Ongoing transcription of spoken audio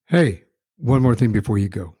Hey, one more thing before you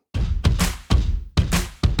go.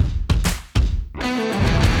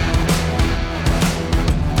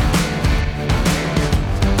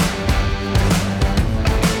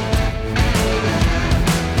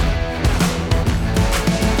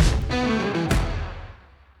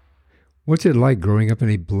 What's it like growing up in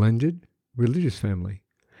a blended religious family?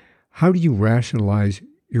 How do you rationalize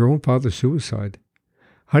your own father's suicide?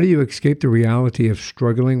 How do you escape the reality of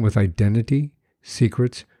struggling with identity,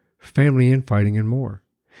 secrets, family infighting, and more?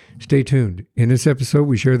 Stay tuned. In this episode,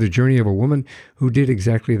 we share the journey of a woman who did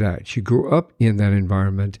exactly that. She grew up in that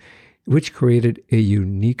environment, which created a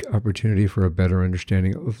unique opportunity for a better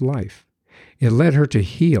understanding of life. It led her to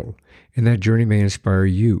heal, and that journey may inspire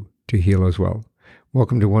you to heal as well.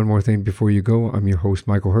 Welcome to One More Thing Before You Go. I'm your host,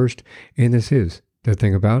 Michael Hurst, and this is That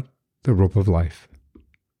Thing About the Rope of Life.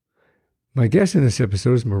 My guest in this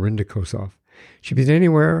episode is Mirinda Kossoff. She's been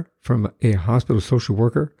anywhere from a hospital social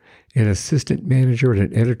worker, an assistant manager and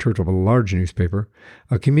an editor of a large newspaper,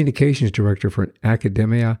 a communications director for an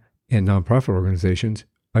academia and nonprofit organizations,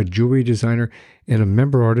 a jewelry designer, and a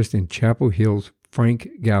member artist in Chapel Hill's Frank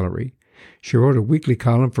Gallery. She wrote a weekly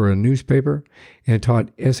column for a newspaper and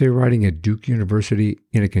taught essay writing at Duke University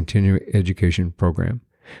in a continuing education program.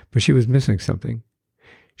 But she was missing something.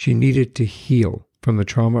 She needed to heal from the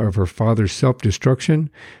trauma of her father's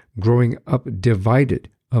self-destruction, growing up divided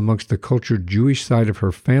amongst the cultured Jewish side of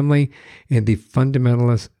her family and the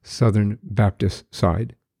fundamentalist Southern Baptist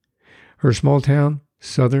side. Her small town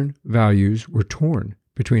Southern values were torn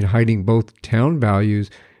between hiding both town values,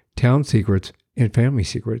 town secrets, and family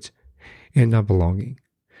secrets, and not belonging.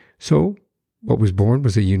 So, what was born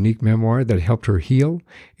was a unique memoir that helped her heal,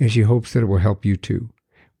 and she hopes that it will help you too.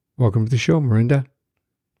 Welcome to the show, Mirinda.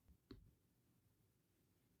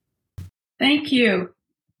 Thank you.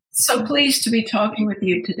 So pleased to be talking with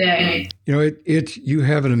you today. You know, you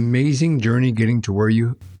have an amazing journey getting to where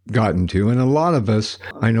you've gotten to, and a lot of us,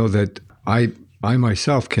 I know that I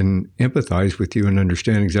myself can empathize with you and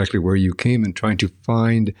understand exactly where you came and trying to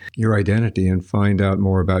find your identity and find out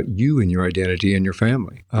more about you and your identity and your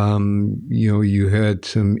family. You had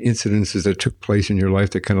some incidences that took place in your life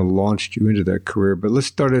that kind of launched you into that career, but let's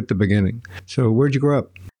start at the beginning. So where'd you grow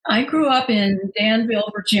up? I grew up in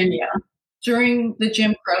Danville, Virginia during the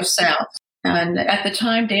Jim Crow South. And at the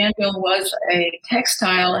time, Danville was a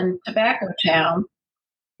textile and tobacco town.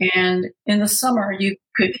 And in the summer, you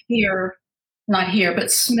could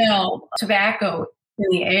smell tobacco in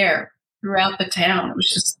the air throughout the town. It was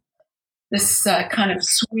just this kind of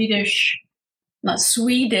Swedish, not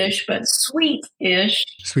Swedish, but sweet-ish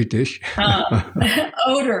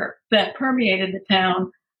odor that permeated the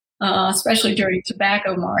town, especially during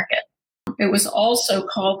tobacco market. It was also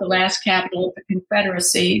called the last capital of the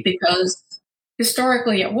Confederacy because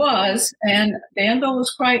historically it was, and Danville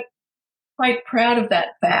was quite proud of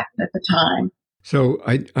that fact at the time. So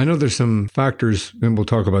I know there's some factors, and we'll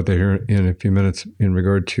talk about that here in a few minutes, in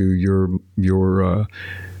regard to your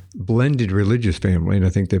blended religious family, and I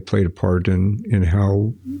think they played a part in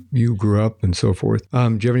how you grew up and so forth. Do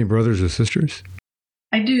you have any brothers or sisters?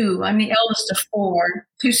 I do. I'm the eldest of four,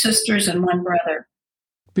 two sisters and one brother.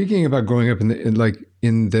 Speaking about growing up in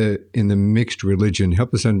the mixed religion,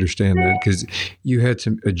 help us understand that, because you had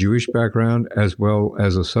a Jewish background as well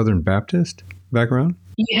as a Southern Baptist background.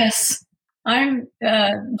 Yes. I'm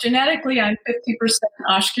genetically, I'm 50%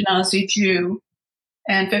 Ashkenazi Jew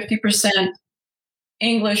and 50%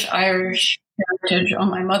 English Irish heritage on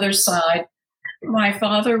my mother's side. My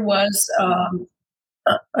father was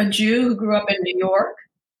a Jew who grew up in New York,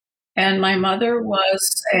 and my mother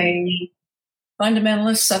was a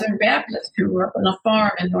fundamentalist Southern Baptist who grew up on a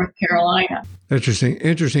farm in North Carolina.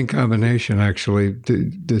 Interesting combination, actually.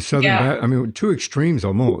 The Southern, two extremes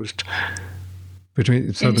almost.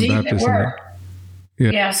 Between Southern Baptist and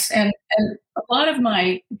Yes, and a lot of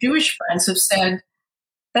my Jewish friends have said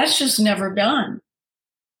that's just never done.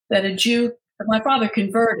 That a Jew, my father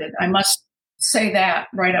converted. I must say that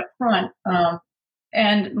right up front.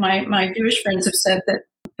 And my Jewish friends have said that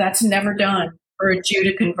that's never done for a Jew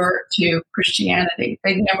to convert to Christianity.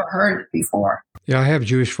 They'd never heard it before. Yeah, I have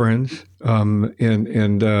Jewish friends,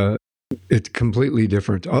 and it's completely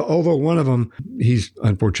different. Although one of them, he's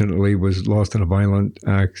unfortunately was lost in a violent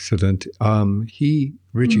accident.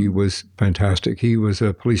 Richie was fantastic. He was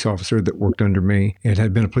a police officer that worked under me and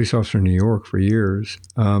had been a police officer in New York for years.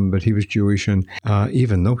 But he was Jewish, and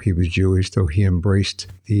even though he was Jewish, though he embraced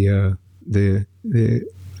the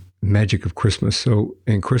magic of Christmas. So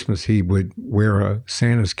in Christmas, he would wear a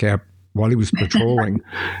Santa's cap while he was patrolling.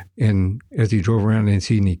 And as he drove around and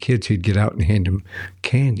see any kids, he'd get out and hand them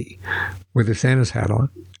candy with a Santa's hat on.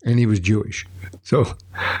 And he was Jewish. So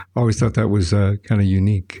I always thought that was kind of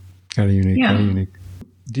unique. Yeah.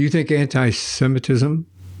 Do you think anti-Semitism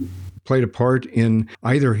played a part in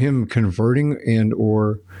either him converting and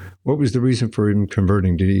or what was the reason for him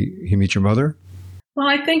converting? Did he meet your mother? Well,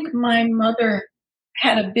 I think my mother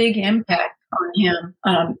had a big impact on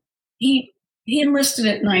him. He enlisted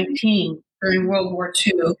at 19 during World War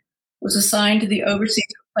II, was assigned to the Overseas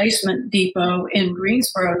Replacement Depot in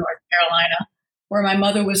Greensboro, North Carolina, where my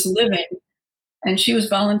mother was living, and she was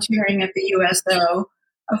volunteering at the USO.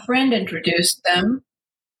 A friend introduced them,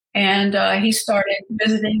 and he started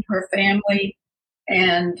visiting her family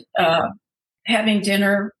and having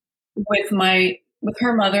dinner with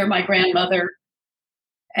her mother, my grandmother,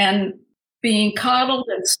 and being coddled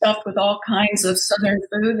and stuffed with all kinds of Southern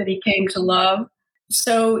food that he came to love.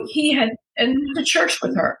 So he had, and to church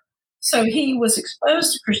with her. So he was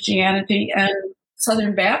exposed to Christianity and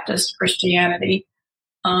Southern Baptist Christianity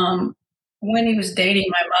when he was dating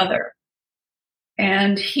my mother.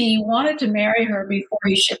 And he wanted to marry her before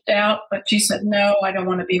he shipped out, but she said, no, I don't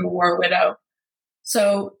want to be a war widow.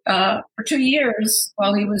 So for 2 years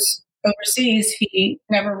while he was overseas, he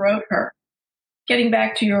never wrote her. Getting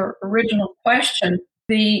back to your original question,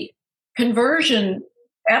 the conversion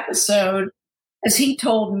episode, as he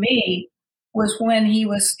told me, was when he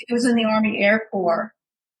was in the Army Air Corps.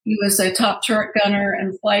 He was a top turret gunner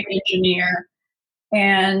and flight engineer,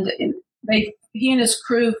 and he and his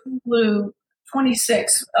crew flew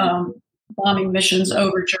 26 bombing missions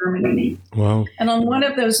over Germany. Wow! And on one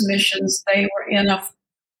of those missions, they were in a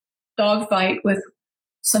dogfight with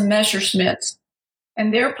some Messerschmitts.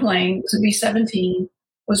 And their plane, the B-17,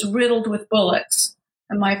 was riddled with bullets.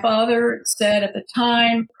 And my father said at the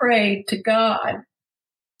time, prayed to God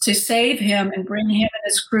to save him and bring him and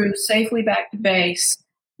his crew safely back to base.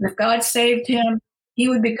 And if God saved him, he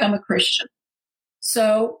would become a Christian.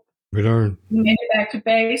 So he made it back to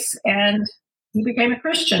base and he became a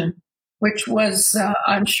Christian, which was,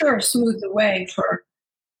 I'm sure, smoothed the way for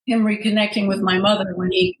him reconnecting with my mother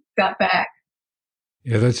when he got back.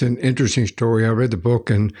 Yeah, that's an interesting story. I read the book,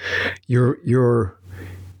 and your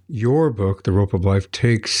book, The Rope of Life,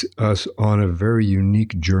 takes us on a very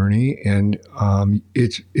unique journey, and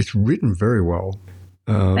it's written very well.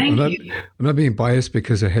 Thank you. I'm not being biased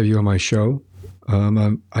because I have you on my show.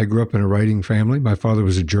 I grew up in a writing family. My father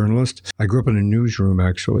was a journalist. I grew up in a newsroom,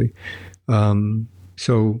 actually.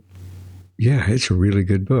 So, yeah, it's a really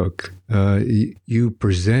good book. You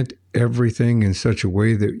present everything in such a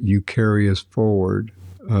way that you carry us forward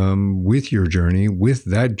with your journey, with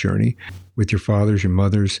that journey, with your father's, your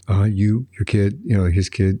mother's, your kid, his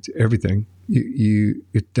kids, everything.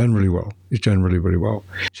 It's done really well. It's done really, really well.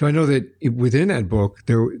 So I know that within that book,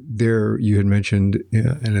 there you had mentioned,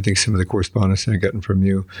 and I think some of the correspondence I've gotten from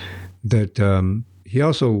you, that he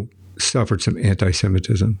also suffered some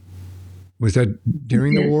anti-Semitism. Was that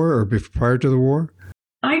during the war or prior to the war?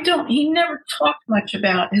 He never talked much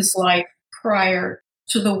about his life prior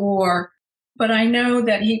to the war, but I know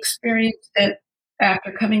that he experienced it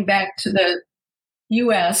after coming back to the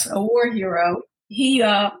U.S., a war hero. He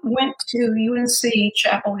went to UNC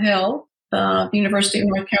Chapel Hill, the University of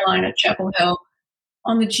North Carolina, Chapel Hill,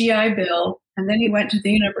 on the GI Bill, and then he went to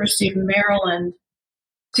the University of Maryland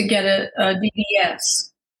to get a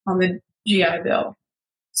DDS on the GI Bill.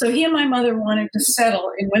 So he and my mother wanted to settle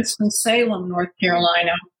in Winston-Salem, North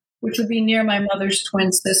Carolina, which would be near my mother's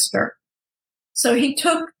twin sister. So he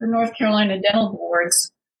took the North Carolina dental boards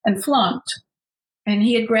and flunked. And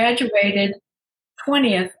he had graduated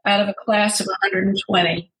 20th out of a class of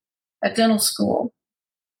 120 at dental school.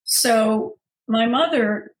 So my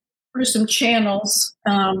mother, through some channels,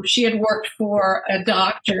 she had worked for a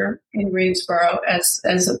doctor in Greensboro as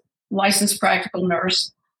a licensed practical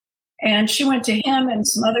nurse. And she went to him and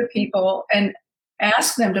some other people and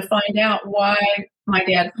asked them to find out why my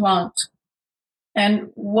dad flunked. And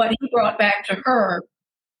what he brought back to her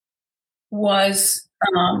was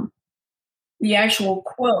the actual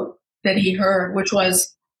quote that he heard, which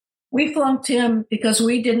was, "We flunked him because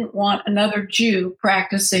we didn't want another Jew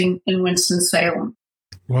practicing in Winston-Salem."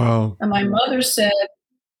 Wow. And my mother said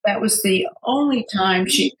that was the only time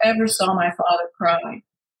she ever saw my father cry.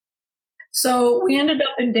 So we ended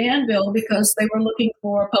up in Danville because they were looking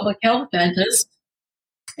for a public health dentist.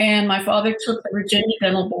 And my father took the Virginia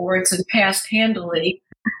dental boards and passed handily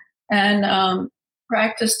and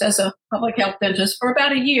practiced as a public health dentist for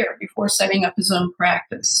about a year before setting up his own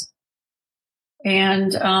practice.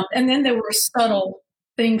 And then there were subtle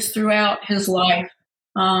things throughout his life.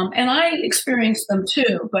 And I experienced them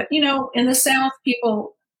too. But, in the South,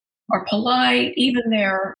 people are polite. Even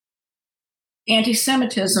their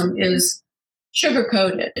anti-Semitism is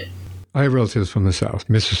sugar-coated. I have relatives from the South,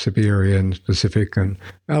 Mississippi area and Pacific, and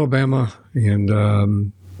Alabama, and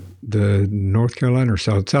the North Carolina or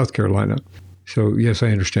South Carolina. So yes,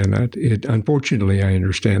 I understand that. Unfortunately, I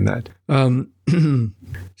understand that.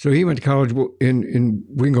 So he went to college, and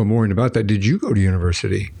we can go more in about that. Did you go to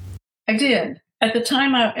university? I did. At the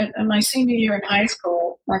time, in my senior year in high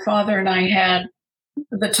school, my father and I had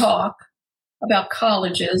the talk about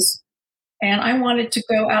colleges, and I wanted to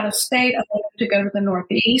go out of state. I wanted to go to the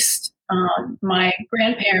Northeast. My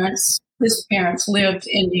grandparents, his parents, lived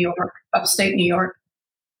in New York, upstate New York.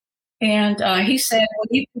 And he said, well,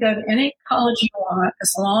 you can go to any college you want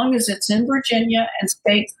as long as it's in Virginia and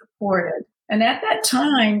state supported. And at that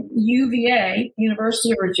time, UVA,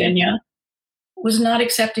 University of Virginia, was not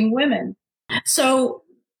accepting women. So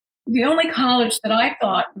the only college that I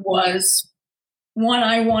thought was one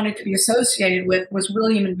I wanted to be associated with was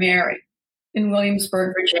William and Mary in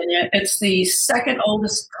Williamsburg, Virginia. It's the second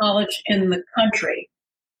oldest college in the country,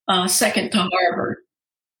 second to Harvard.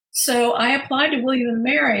 So I applied to William and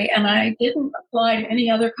Mary, and I didn't apply to any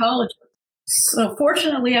other colleges. So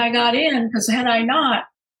fortunately, I got in, because had I not,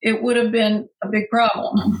 it would have been a big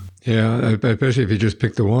problem. Yeah, especially if you just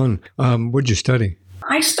picked the one. What'd you study?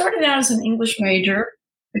 I started out as an English major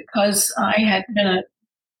because I had been a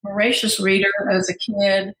voracious reader as a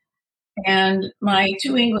kid. And my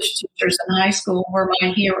two English teachers in high school were my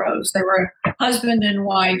heroes. They were husband and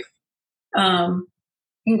wife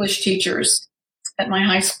English teachers at my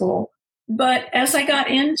high school. But as I got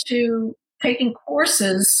into taking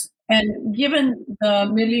courses, and given the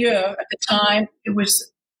milieu at the time, it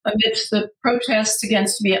was amidst the protests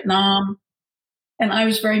against Vietnam, and I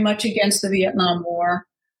was very much against the Vietnam War.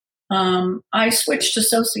 I switched to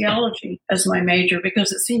sociology as my major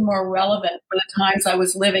because it seemed more relevant for the times I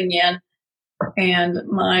was living in and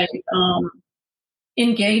my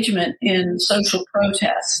engagement in social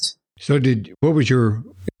protest. So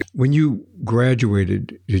when you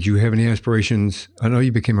graduated, did you have any aspirations? I know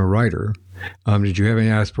you became a writer. Did you have any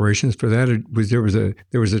aspirations for that? Or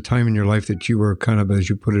there was a time in your life that you were kind of, as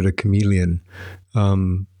you put it, a chameleon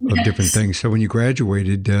of different things. So when you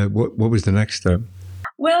graduated, what was the next step?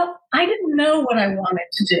 Well, I didn't know what I wanted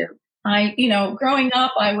to do. Growing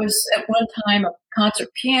up, I was at one time a concert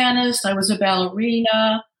pianist. I was a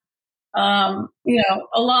ballerina. A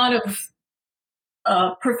lot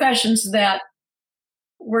of professions that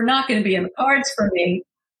were not going to be in the cards for me,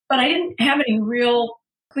 but I didn't have any real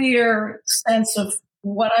clear sense of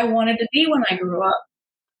what I wanted to be when I grew up.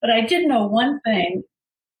 But I did know one thing,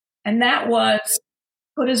 and that was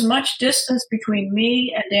put as much distance between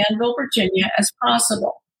me and Danville, Virginia as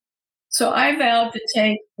possible. So I vowed to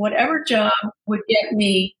take whatever job would get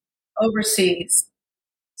me overseas.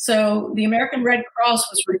 So the American Red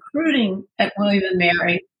Cross was recruiting at William and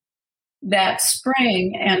Mary that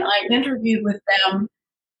spring, and I interviewed with them,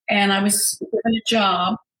 and I was given a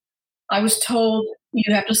job. I was told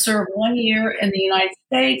you have to serve 1 year in the United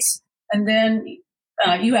States, and then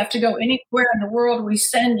you have to go anywhere in the world we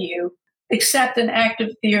send you, except an active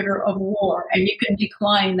theater of war, and you can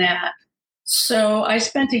decline that. So I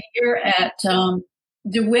spent a year at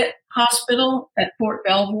DeWitt Hospital at Fort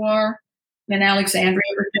Belvoir in Alexandria,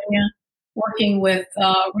 Virginia, working with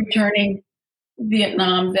returning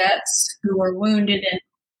Vietnam vets who were wounded in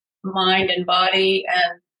mind and body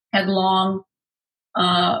and had long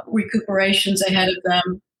recuperations ahead of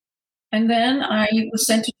them. And then I was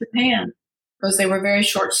sent to Japan because they were very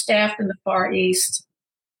short-staffed in the Far East.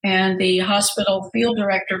 And the hospital field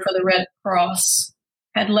director for the Red Cross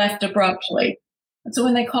had left abruptly. And so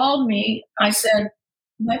when they called me, I said,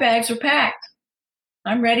 my bags are packed.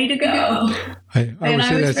 I'm ready to go. I would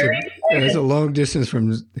say that's a long distance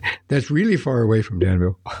that's really far away from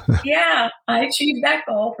Danville. Yeah, I achieved that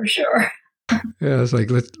goal for sure. Yeah, it's like,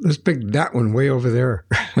 let's pick that one way over there.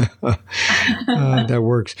 That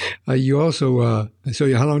works. You also,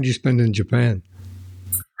 so how long did you spend in Japan?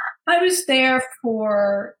 I was there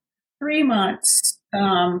for 3 months.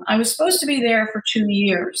 I was supposed to be there for 2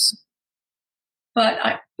 years. But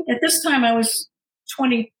at this time, I was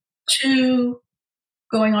 22,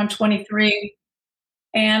 going on 23.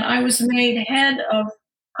 And I was made head of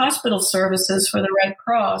hospital services for the Red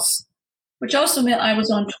Cross, which also meant I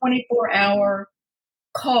was on 24-hour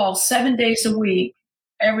call 7 days a week,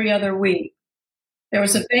 every other week. There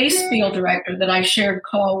was a base field director that I shared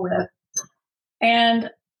call with. And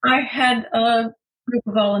I had a group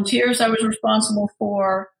of volunteers I was responsible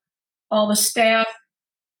for, all the staff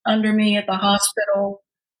under me at the hospital,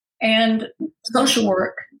 and social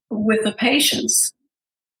work with the patients.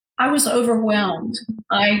 I was overwhelmed.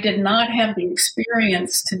 I did not have the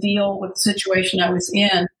experience to deal with the situation I was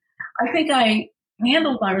in. I think I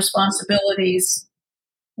handled my responsibilities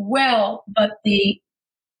well, but the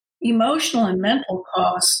emotional and mental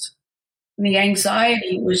cost, the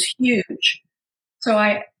anxiety was huge. So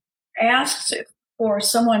I asked for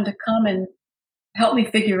someone to come and help me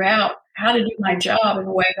figure out how to do my job in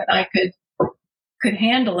a way that I could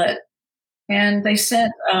handle it. And they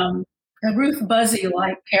sent a Ruth Buzzy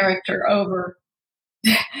like character over.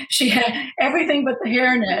 She had everything but the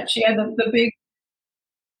hairnet. She had the big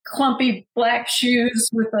clumpy black shoes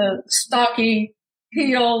with the stocky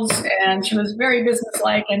heels, and she was very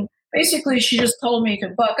businesslike. And basically, she just told me to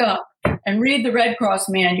buck up and read the Red Cross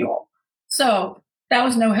manual. So that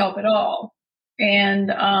was no help at all.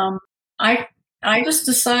 And I I just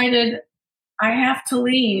decided I have to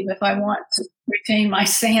leave if I want to retain my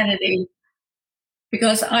sanity,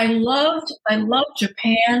 because I loved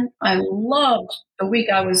Japan. I loved the week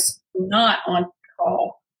I was not on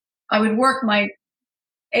call. I would work my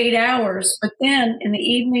 8 hours, but then in the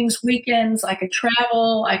evenings, weekends, I could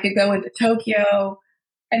travel, I could go into Tokyo,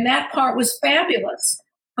 and that part was fabulous.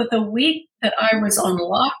 But the week that I was on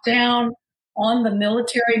lockdown on the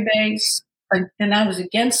military base, and I was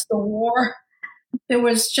against the war, there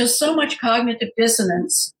was just so much cognitive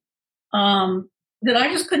dissonance that I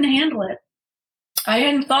just couldn't handle it. I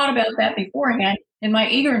hadn't thought about that beforehand in my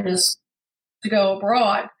eagerness to go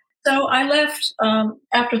abroad. So I left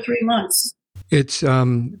after 3 months. It's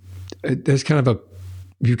that's kind of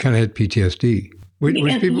you kind of had PTSD. Which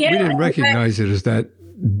people, we didn't recognize it as that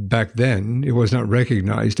back then. It was not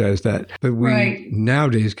recognized as that, but we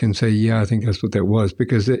nowadays can say, yeah, I think that's what that was,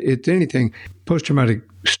 because it's anything post-traumatic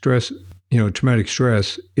stress. Traumatic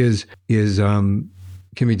stress is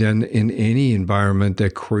can be done in any environment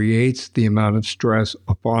that creates the amount of stress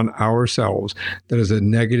upon ourselves that is a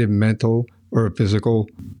negative mental or a physical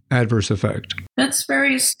adverse effect. That's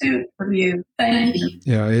very astute of you. Thank you.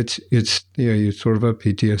 Yeah, it's sort of a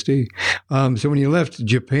PTSD. So when you left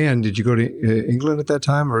Japan, did you go to England at that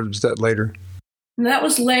time, or was that later? That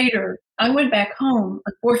was later. I went back home.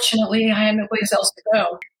 Unfortunately, I had no place else to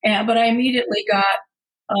go. But I immediately got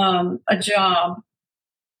a job,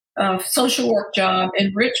 a social work job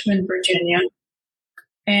in Richmond, Virginia.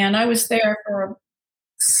 And I was there for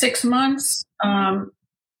 6 months.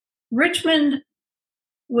 Richmond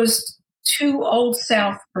was too old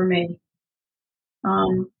South for me.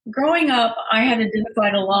 Growing up, I had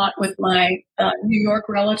identified a lot with my New York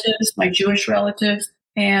relatives, my Jewish relatives,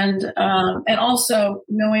 and also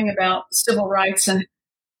knowing about civil rights and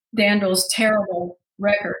Danville's terrible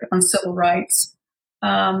record on civil rights.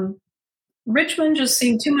 Richmond just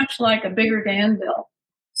seemed too much like a bigger Danville.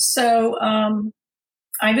 So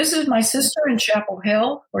I visited my sister in Chapel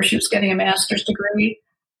Hill, where she was getting a master's degree,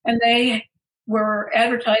 and they were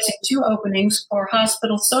advertising 2 openings for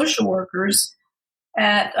hospital social workers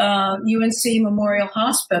at UNC Memorial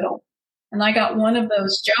Hospital. And I got one of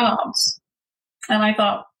those jobs. And I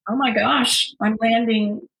thought, oh my gosh, I'm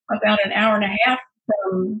landing about an hour and a half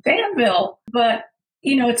from Danville. But,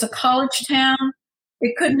 it's a college town.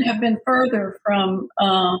 It couldn't have been further from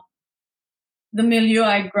the milieu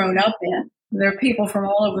I'd grown up in. There are people from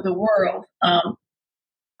all over the world,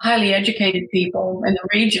 highly educated people in the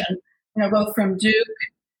region, both from Duke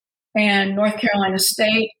and North Carolina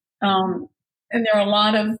State. And there are a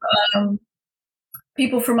lot of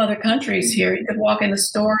people from other countries here. You could walk in the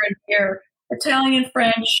store and hear Italian,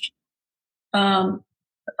 French,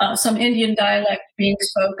 some Indian dialect being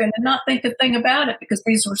spoken, and not think a thing about it, because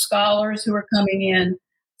these were scholars who were coming in.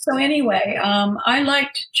 So anyway, I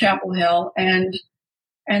liked Chapel Hill, and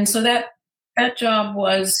so that job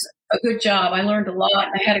was a good job. I learned a lot.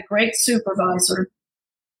 I had a great supervisor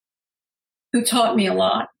who taught me a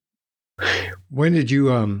lot. When did you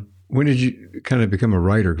kind of become a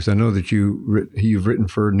writer? Because I know that you've written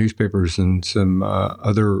for newspapers and some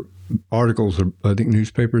other articles, or I think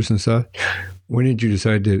newspapers and stuff. When did you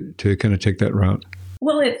decide to kind of take that route?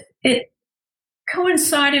 Well, it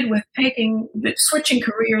coincided with switching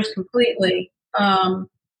careers completely. I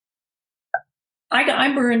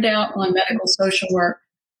burned out on medical social work,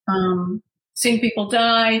 seeing people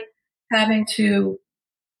die, having to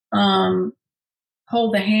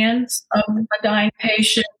hold the hands of a dying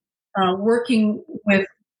patient, working with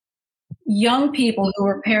young people who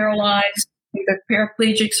are paralyzed, either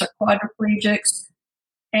paraplegics or quadriplegics.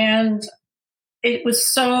 And it was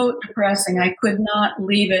so depressing. I could not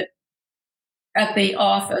leave it at the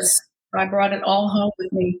office. I brought it all home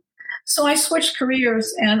with me. So I switched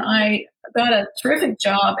careers, and I got a terrific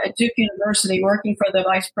job at Duke University working for the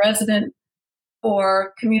vice president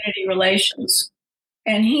for community relations.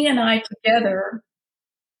 And he and I together,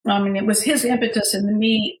 it was his impetus and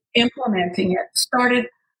me implementing it, started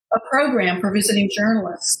a program for visiting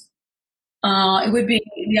journalists.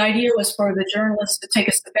 The idea was for the journalists to take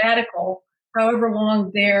a sabbatical, however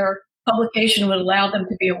long their publication would allow them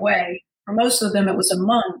to be away. For most of them, it was a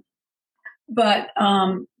month. But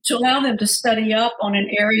to allow them to study up on an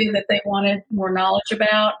area that they wanted more knowledge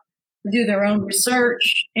about, do their own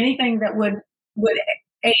research, anything that would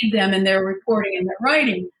aid them in their reporting and their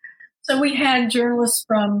writing. So we had journalists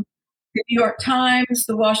from the New York Times,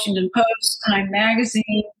 the Washington Post, Time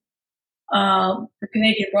Magazine, the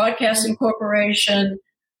Canadian Broadcasting Corporation,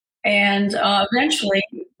 and eventually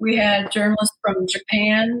we had journalists from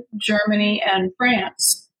Japan, Germany, and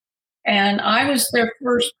France. And I was their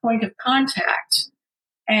first point of contact.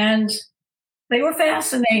 And they were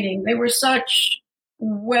fascinating. They were such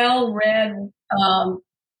well-read,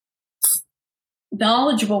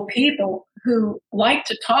 knowledgeable people who liked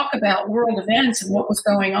to talk about world events and what was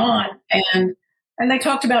going on. And they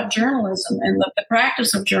talked about journalism and the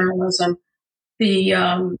practice of journalism, the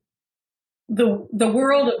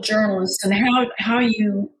world of journalists and how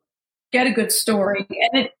you get a good story.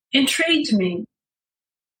 And it intrigued me.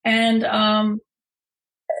 And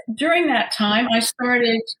during that time, I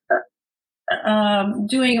started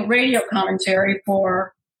doing radio commentary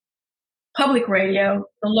for public radio,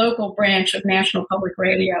 the local branch of National Public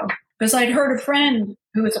Radio, because I'd heard a friend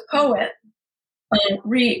who was a poet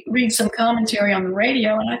read some commentary on the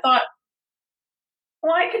radio, and I thought,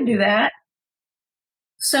 well, I can do that.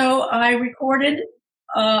 So I recorded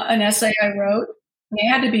an essay I wrote. It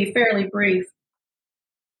had to be fairly brief,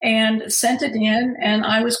 and sent it in, and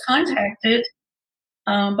I was contacted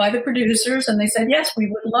by the producers, and they said, yes, we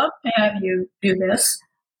would love to have you do this.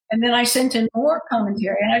 And then I sent in more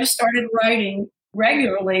commentary, and I just started writing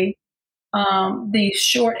regularly these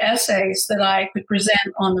short essays that I could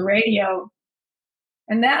present on the radio.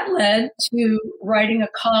 And that led to writing a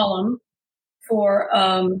column for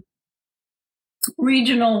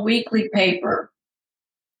regional weekly paper.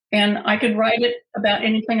 And I could write it about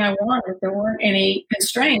anything I wanted. There weren't any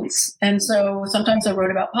constraints. And so sometimes I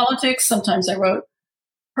wrote about politics, sometimes I wrote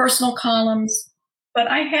personal columns, but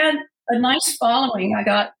I had a nice following. I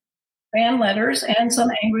got fan letters and some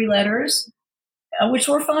angry letters, which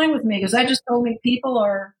were fine with me because that just told me people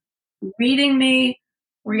are reading me,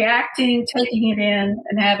 reacting, taking it in,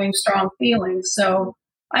 and having strong feelings. So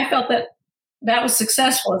I felt that was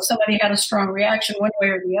successful if somebody had a strong reaction one way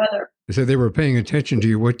or the other. So they were paying attention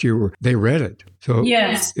to they read it. So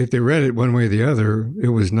yes. If they read it one way or the other, it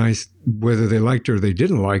was nice. Whether they liked it or they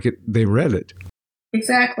didn't like it, they read it.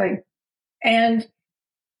 Exactly. And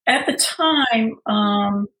at the time,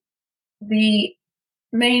 the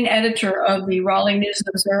main editor of the Raleigh News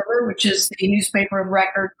and Observer, which is the newspaper of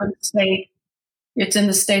record for the state, it's in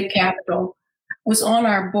the state capital, was on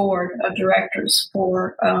our board of directors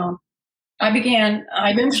for, I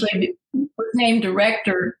eventually was named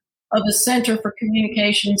director of the Center for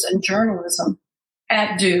Communications and Journalism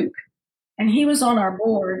at Duke. And he was on our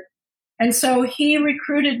board. And so he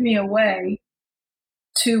recruited me away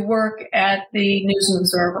to work at the News and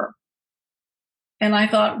Observer. And I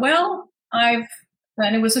thought,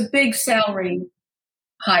 and it was a big salary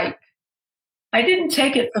hike. I didn't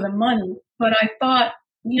take it for the money, but I thought,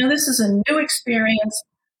 this is a new experience.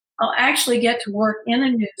 I'll actually get to work in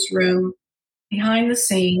a newsroom behind the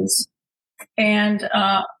scenes. And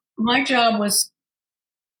my job was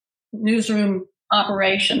newsroom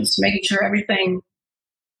operations, making sure everything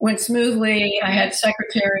went smoothly. I had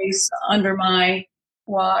secretaries under my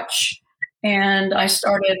watch, and I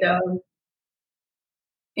started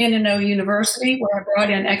N&O University, where I brought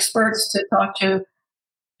in experts to talk to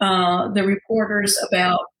the reporters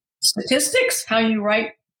about statistics, how you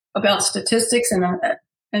write about statistics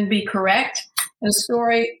and be correct in a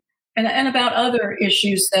story, and about other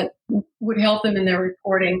issues that would help them in their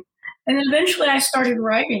reporting. And then eventually I started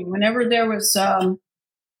writing. Whenever there was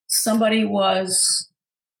somebody was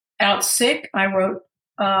out sick, I wrote,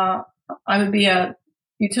 I would be a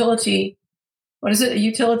utility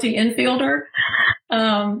infielder.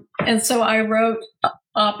 And so I wrote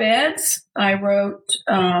op-eds. I wrote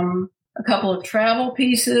a couple of travel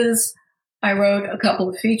pieces. I wrote a couple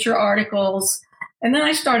of feature articles. And then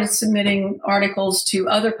I started submitting articles to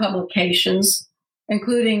other publications,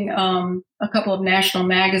 including a couple of national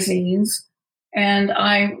magazines. And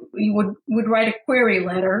I would write a query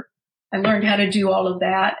letter. I learned how to do all of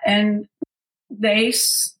that. And they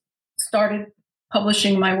started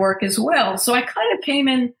publishing my work as well. So I kind of came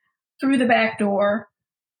in through the back door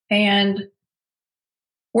and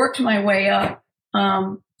worked my way up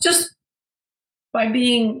just by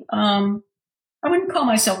being, I wouldn't call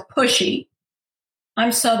myself pushy.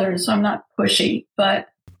 I'm Southern, so I'm not pushy, but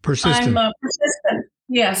persistent. I'm persistent.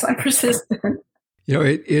 Yes, I'm persistent.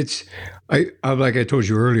 Like I told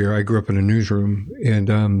you earlier, I grew up in a newsroom,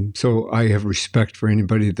 and so I have respect for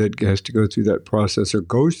anybody that has to go through that process or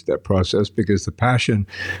goes through that process, because the passion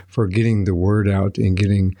for getting the word out and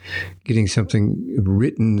getting something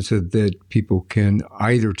written so that people can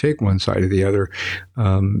either take one side or the other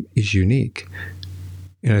is unique.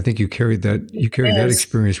 And I think you carried that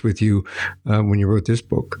experience with you when you wrote this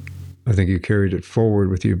book. I think you carried it forward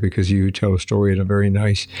with you because you tell a story in a very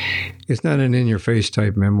nice. It's not an in-your-face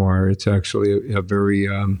type memoir. It's actually a very.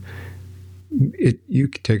 You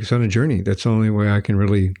can take us on a journey. That's the only way I can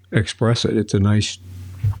really express it. It's a nice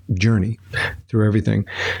journey through everything.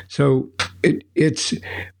 So it's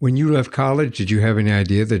when you left college, did you have any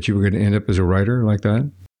idea that you were going to end up as a writer like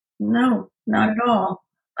that? No, not at all.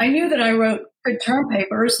 I knew that I wrote good term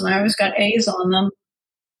papers and I always got A's on them.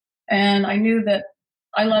 And I knew that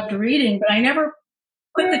I loved reading, but I never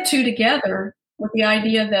put the two together with the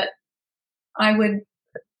idea that I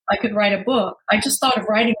could write a book. I just thought of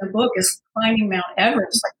writing a book as climbing Mount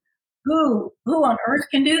Everest. Like, who on earth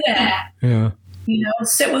can do that? Yeah.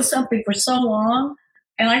 Sit with something for so long.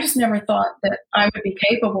 And I just never thought that I would be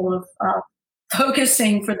capable of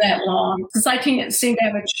focusing for that long, since I seem to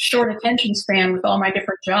have a short attention span with all my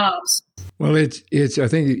different jobs. Well, it's. I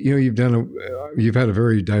think you've had a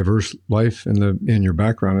very diverse life in your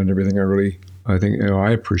background and everything. I think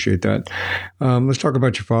I appreciate that. Let's talk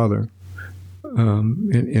about your father,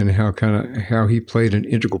 and how he played an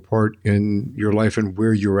integral part in your life and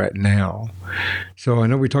where you're at now. So I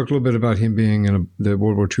know we talked a little bit about him being in the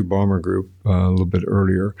World War II bomber group a little bit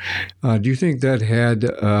earlier. Do you think that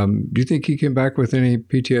do you think he came back with any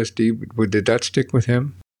PTSD? Did that stick with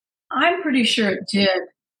him? I'm pretty sure it did.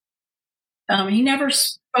 He never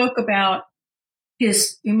spoke about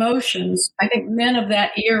his emotions. I think men of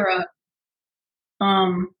that era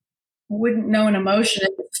wouldn't know an emotion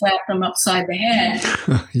if it slapped them upside the head.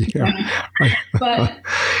 Yeah. But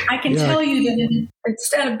I can tell you that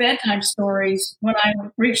instead of bedtime stories, when I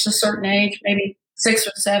reached a certain age, maybe 6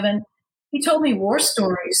 or 7, he told me war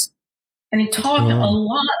stories. And he talked a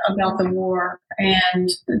lot about the war and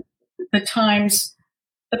the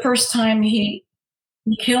first time he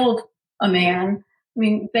killed a man. I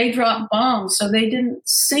mean, they dropped bombs, so they didn't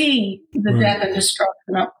see the death and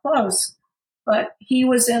destruction up close. But they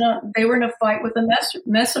were in a fight with the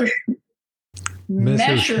Messerschmitt.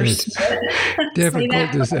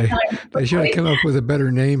 Difficult to say. They should have come up with a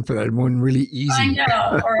better name for that one. Really easy. I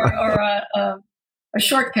know, or a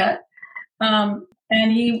shortcut. And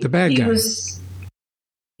the bad guy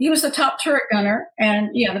he was the top turret gunner, and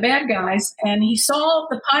the bad guys. And he saw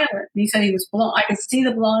the pilot. He said he was blonde. I could see the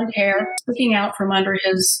blonde hair sticking out from under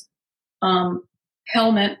his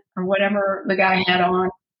helmet or whatever the guy had on.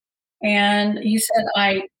 And he said,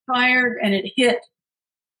 I fired and it hit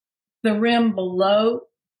the rim below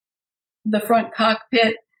the front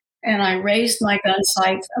cockpit, and I raised my gun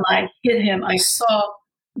sights and I hit him. I saw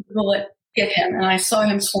the bullet hit him, and I saw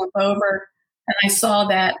him slump over, and I saw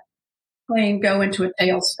that plane go into a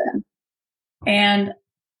tailspin. And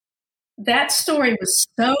that story was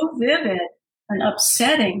so vivid and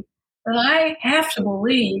upsetting that I have to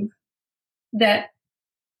believe that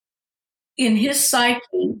in his psyche,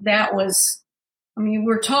 that was,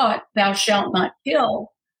 we're taught, thou shalt not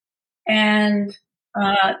kill. And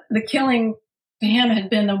the killing to him had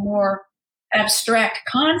been a more abstract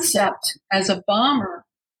concept as a bomber.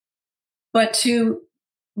 But to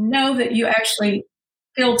know that you actually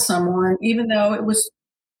killed someone, even though it was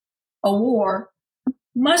a war,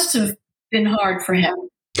 must have been hard for him.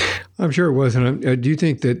 I'm sure it was. And do you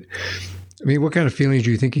think that, what kind of feelings do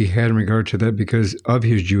you think he had in regard to that because of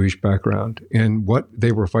his Jewish background and what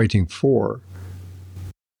they were fighting for?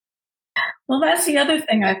 Well, that's the other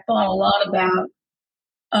thing I thought a lot about,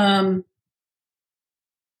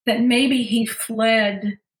 that maybe he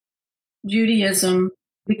fled Judaism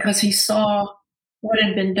because he saw what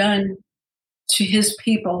had been done to his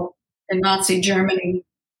people in Nazi Germany,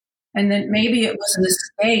 and that maybe it was an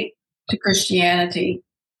escape to Christianity.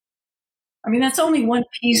 That's only one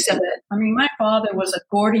piece of it. My father was a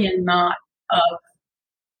Gordian knot of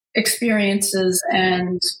experiences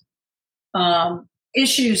and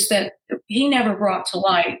issues that he never brought to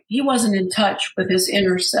light. He wasn't in touch with his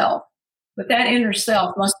inner self, but that inner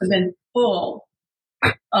self must have been full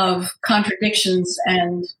of contradictions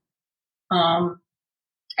and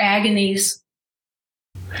agonies.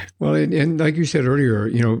 Well, and like you said earlier,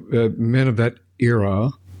 men of that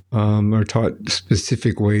era are taught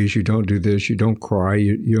specific ways. You don't do this. You don't cry.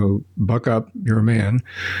 You buck up. You're a man.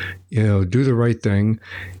 Do the right thing.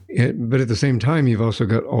 But at the same time, you've also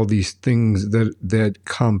got all these things that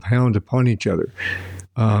compound upon each other.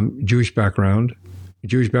 Jewish background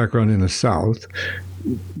in the South,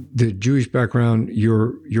 the Jewish background,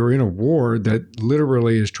 you're in a war that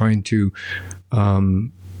literally is trying to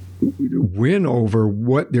win over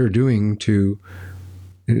what they're doing to,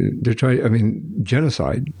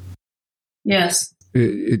 genocide. Yes.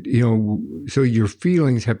 So your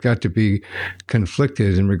feelings have got to be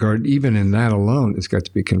conflicted in regard, even in that alone, it's got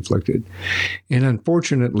to be conflicted. And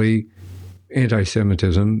unfortunately,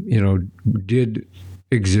 anti-Semitism, did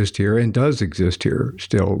exist here and does exist here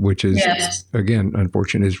still, which is, yes, again,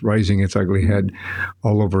 unfortunate, is rising its ugly head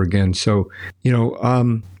all over again. So,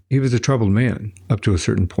 he was a troubled man up to a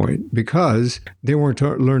certain point because they weren't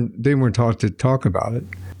taught to talk about it.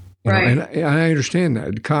 Right. And I understand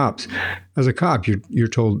that. Cops, as a cop, you're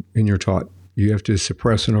told and you're taught you have to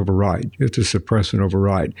suppress and override. You have to suppress and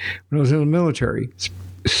override. When I was in the military,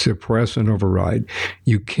 suppress and override.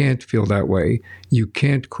 You can't feel that way. You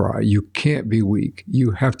can't cry. You can't be weak.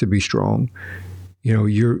 You have to be strong.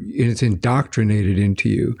 It's indoctrinated into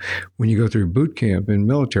you. When you go through boot camp in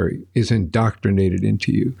military, it's indoctrinated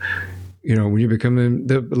into you. When you become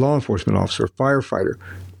the law enforcement officer, firefighter,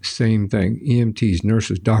 same thing. EMTs,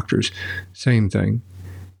 nurses, doctors, same thing.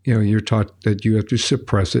 You're taught that you have to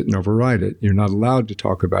suppress it and override it. You're not allowed to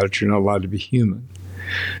talk about it. You're not allowed to be human.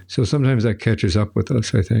 So sometimes that catches up with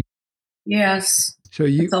us, I think. Yes. So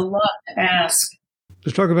it's a lot to ask.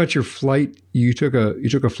 Let's talk about your flight. You took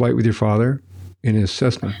a flight with your father in his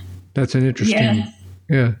Cessna. That's an interesting.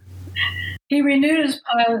 Yeah. He renewed his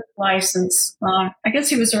pilot license. I guess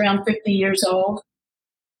he was around 50 years old,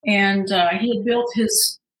 and he had built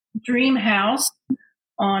his dream house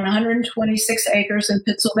on 126 acres in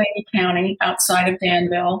Pittsylvania County outside of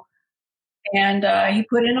Danville. And he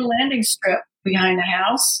put in a landing strip behind the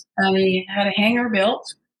house, and he had a hangar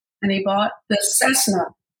built, and he bought the Cessna.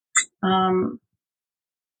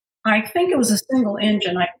 I think it was a single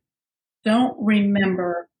engine. I don't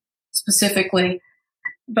remember specifically,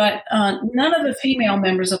 but none of the female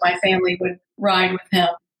members of my family would ride with him.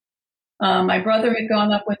 My brother had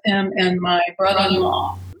gone up with him, and my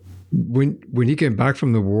brother-in-law. When he came back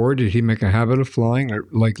from the war, did he make a habit of flying, or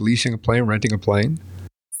like leasing a plane, renting a plane?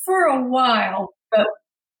 For a while, but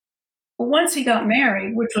once he got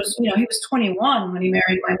married, which was, he was 21 when he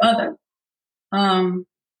married my mother,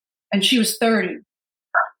 and she was 30.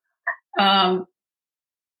 And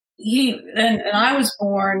I was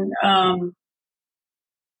born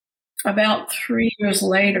about 3 years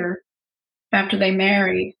later after they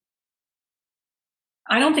married.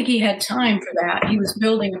 I don't think he had time for that. He was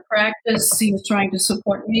building a practice. He was trying to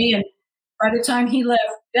support me. And by the time he left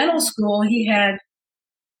dental school, he had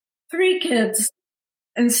 3 kids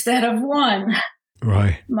instead of 1.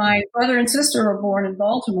 Right. My brother and sister were born in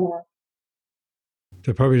Baltimore.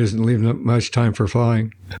 That probably doesn't leave much time for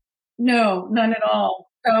flying. No, none at all.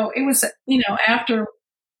 So it was, after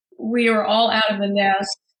we were all out of the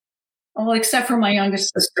nest, well, except for my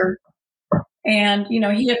youngest sister. And,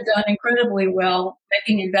 he had done incredibly well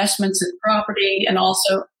making investments in property, and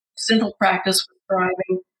also dental practice was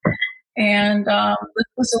thriving. And this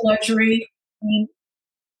was a luxury he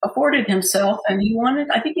afforded himself, and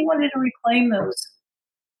I think he wanted to reclaim those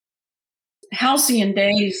halcyon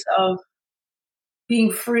days of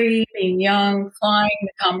being free, being young, flying,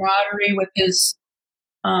 the camaraderie with his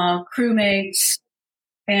crewmates.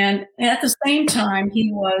 And at the same time,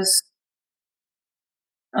 he was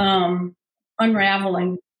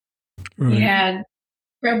unraveling. Right. He had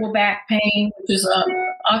terrible back pain, which is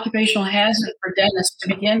an occupational hazard for dentists to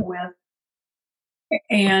begin with.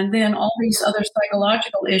 And then all these other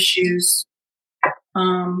psychological issues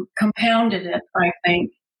compounded it, I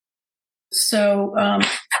think. So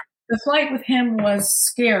the flight with him was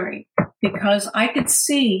scary because I could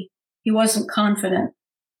see he wasn't confident.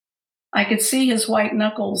 I could see his white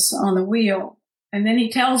knuckles on the wheel. And then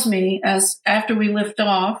he tells me, after we lift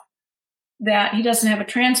off, that he doesn't have a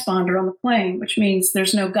transponder on the plane, which means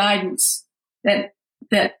there's no guidance, that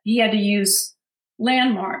he had to use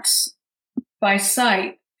landmarks by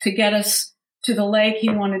sight to get us to the lake he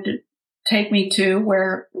wanted to take me to,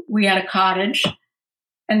 where we had a cottage,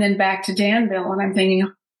 and then back to Danville. And I'm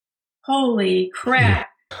thinking, holy crap,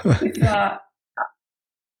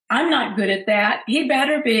 I'm not good at that. He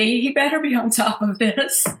better be on top of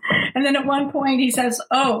this. And then at one point he says,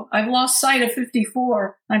 oh, I've lost sight of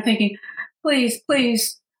 54. I'm thinking, please,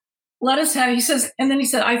 let us have, he says, and then he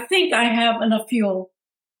said, I think I have enough fuel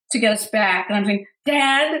to get us back. And I'm thinking,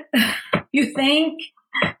 Dad, you think?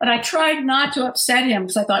 But I tried not to upset him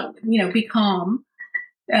because I thought, be calm.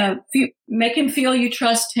 Make him feel you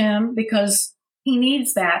trust him, because he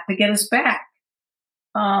needs that to get us back.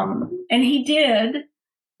 And he did.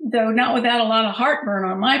 though not without a lot of heartburn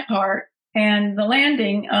on my part. And the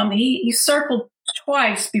landing, he circled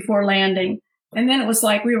twice before landing. And then it was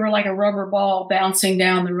like we were like a rubber ball bouncing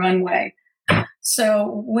down the runway.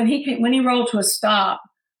 So when he rolled to a stop,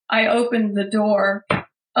 I opened the door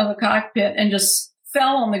of the cockpit and just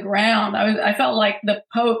fell on the ground. I felt like the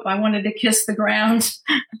Pope. I wanted to kiss the ground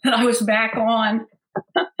that I was back on.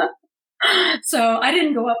 So I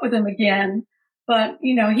didn't go up with him again. But,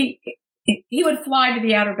 he would fly to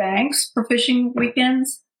the Outer Banks for fishing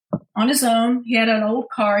weekends on his own. He had an old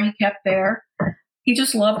car he kept there. He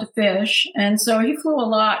just loved to fish. And so he flew a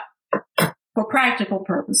lot for practical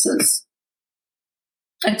purposes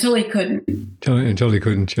until he couldn't. Until he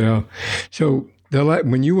couldn't, yeah. So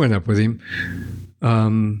when you went up with him,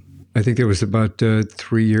 I think it was about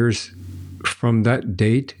 3 years from that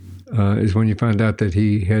date is when you found out that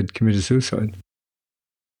he had committed suicide.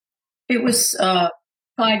 It was 5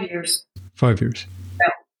 years. 5 years.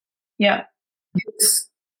 Yeah.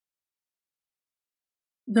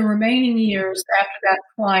 The remaining years after that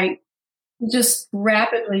flight just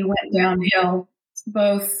rapidly went downhill,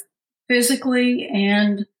 both physically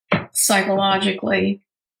and psychologically.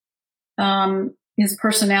 His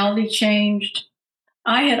personality changed.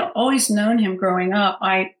 I had always known him growing up.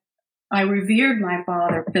 I revered my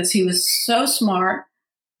father because he was so smart.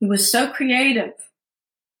 He was so creative.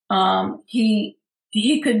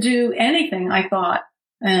 He could do anything, I thought.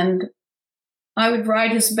 And I would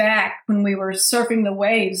ride his back when we were surfing the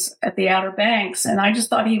waves at the Outer Banks. And I just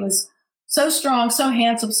thought he was so strong, so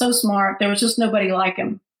handsome, so smart. There was just nobody like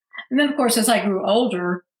him. And then, of course, as I grew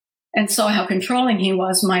older and saw how controlling he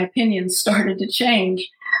was, my opinions started to change.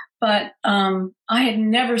 But I had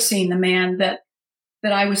never seen the man that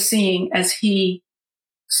I was seeing as he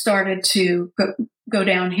started to go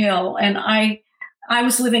downhill. And I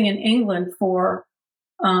was living in England for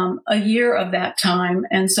a year of that time.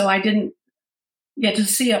 And so I didn't get to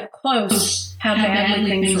see up close how badly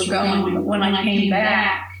things were going. But when I came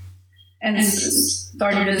back and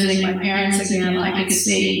started visiting my parents again, I could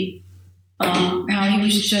see how he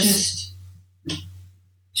was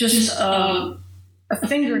just a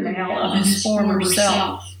fingernail of his former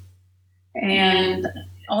self. And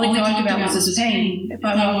all he talked about was his pain. If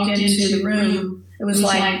I walked into the room, it was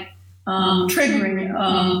like triggering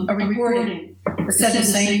a recording that said the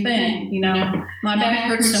same thing. My back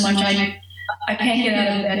hurts so much, I can't get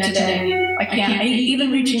out of bed today. I can't.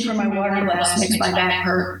 Even reaching for my water glass makes my back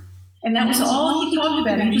hurt. And that was all he talked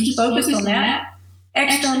about. He just focused on that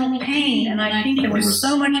external pain. And I think there was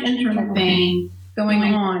so much internal pain going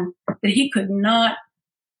on that he could not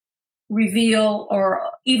reveal or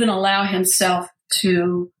even allow himself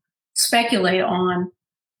to speculate on,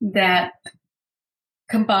 that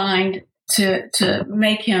combined to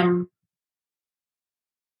make him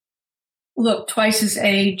look twice his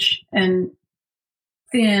age and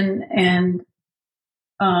thin and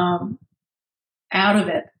out of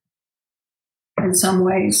it in some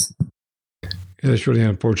ways. Yeah, that's really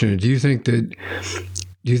unfortunate. Do you think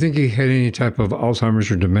he had any type of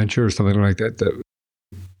Alzheimer's or dementia or something like that that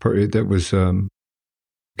was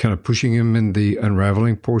kind of pushing him in the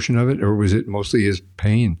unraveling portion of it, or was it mostly his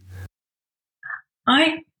pain?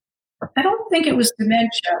 I don't think it was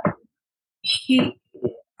dementia.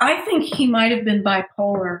 I think he might have been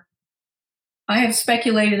bipolar. I have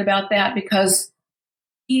speculated about that because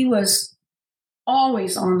he was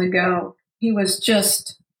always on the go. He was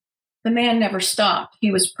the man never stopped.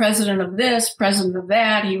 He was president of this, president of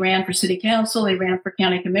that. He ran for city council. He ran for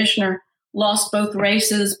county commissioner, lost both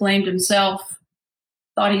races, blamed himself,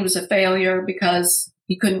 thought he was a failure because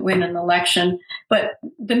he couldn't win an election. But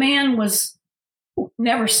the man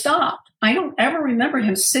never stopped. I don't ever remember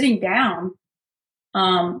him sitting down,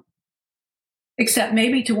 except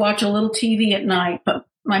maybe to watch a little TV at night. But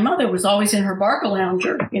my mother was always in her Barca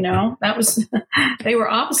lounger, that was, they were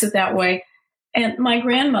opposite that way. And my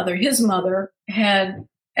grandmother, his mother, had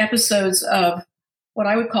episodes of what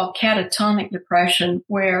I would call catatonic depression,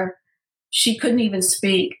 where she couldn't even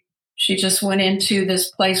speak. She just went into this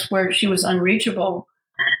place where she was unreachable.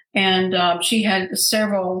 And she had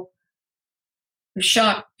several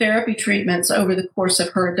shock therapy treatments over the course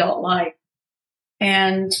of her adult life.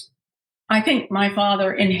 And I think my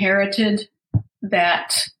father inherited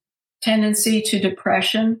that tendency to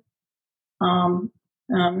depression.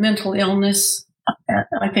 Mental illness,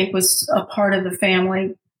 I think, was a part of the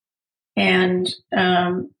family. And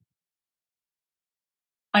I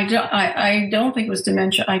don't think it was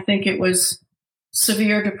dementia. I think it was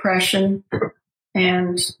severe depression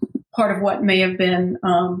and part of what may have been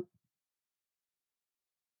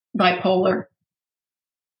bipolar.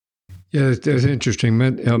 Yeah, that's interesting.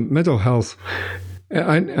 Mental health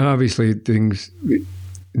And obviously,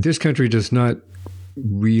 this country does not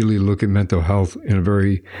really look at mental health in a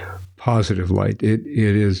very positive light. It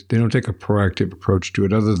is, they don't take a proactive approach to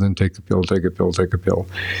it other than take the pill, take a pill, take a pill.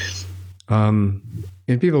 And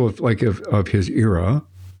people of his era,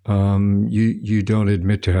 you don't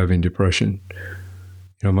admit to having depression.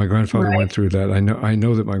 You know, my grandfather Right. went through that. I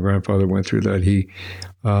know that my grandfather went through that.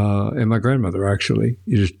 And my grandmother actually.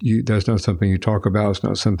 That's not something you talk about. It's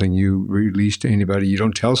not something you release to anybody. You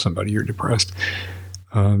don't tell somebody you're depressed.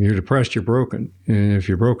 You're depressed, you're broken. And if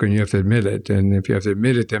you're broken, you have to admit it. And if you have to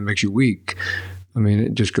admit it, that makes you weak. I mean,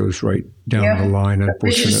 it just goes right down Yeah. the line,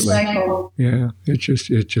 Vicious unfortunately. cycle. Yeah, it's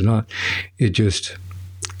just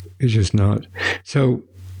not. So,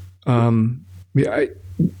 yeah,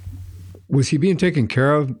 was he being taken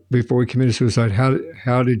care of before he committed suicide?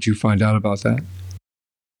 How did you find out about that?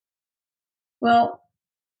 Well,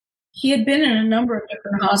 he had been in a number of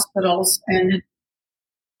different hospitals and had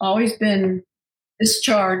always been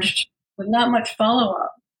discharged with not much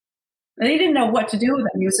follow-up. They didn't know what to do with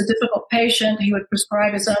him. He was a difficult patient. He would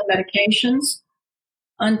prescribe his own medications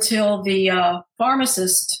until the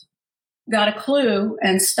pharmacist got a clue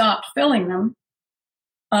and stopped filling them.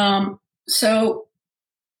 So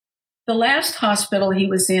the last hospital he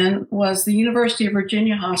was in was the University of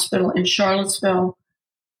Virginia Hospital in Charlottesville,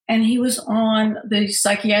 and he was on the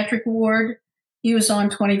psychiatric ward. He was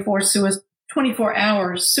on 24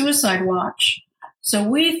 hours suicide watch. So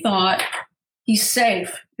we thought he's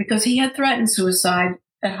safe because he had threatened suicide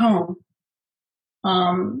at home.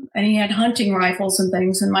 And he had hunting rifles and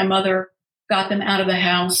things, and my mother got them out of the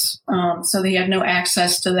house, so he had no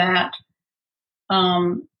access to that.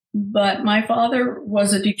 But my father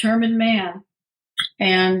was a determined man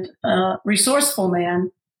and a resourceful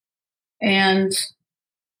man, and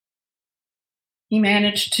he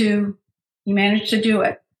managed to do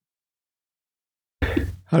it.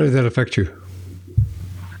 How did that affect you?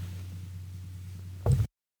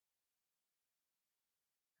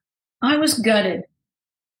 I was gutted,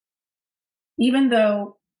 even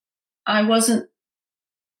though I wasn't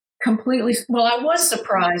completely, well, I was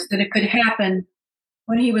surprised that it could happen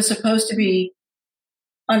when he was supposed to be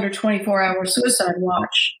under 24-hour suicide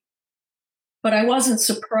watch. But I wasn't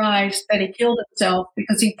surprised that he killed himself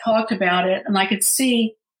because he talked about it, and I could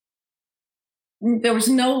see there was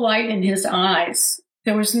no light in his eyes.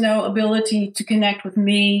 There was no ability to connect with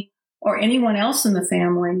me or anyone else in the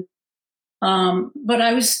family. But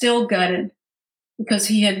I was still gutted because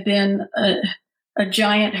he had been a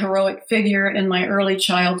giant heroic figure in my early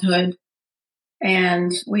childhood.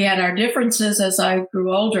 And we had our differences as I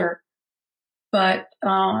grew older. But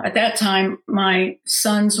at that time, my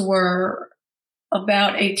sons were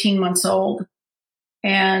about 18 months old.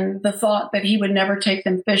 And the thought that he would never take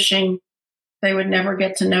them fishing, they would never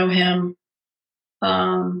get to know him,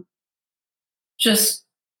 just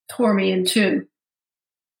tore me in two.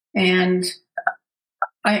 And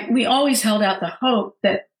we always held out the hope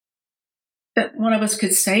that one of us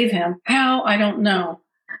could save him. How? I don't know.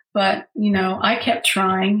 But, I kept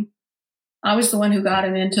trying. I was the one who got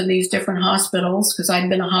him into these different hospitals because I'd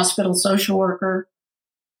been a hospital social worker.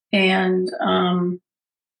 And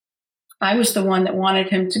I was the one that wanted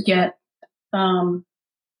him to get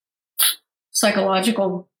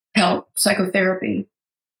psychological help, psychotherapy.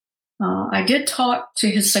 I did talk to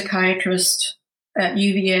his psychiatrist at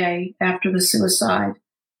UVA after the suicide.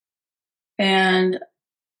 And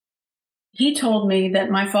he told me that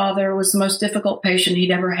my father was the most difficult patient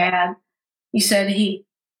he'd ever had. He said he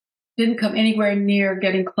didn't come anywhere near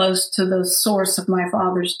getting close to the source of my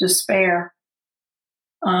father's despair.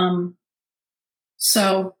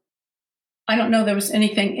 So I don't know there was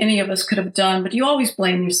anything any of us could have done, but you always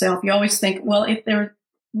blame yourself. You always think, well, if there were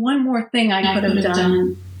one more thing I could have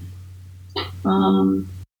done.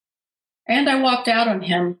 And I walked out on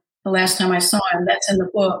him the last time I saw him. That's in the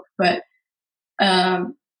book. But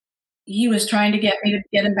he was trying to get me to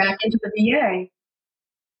get him back into the VA.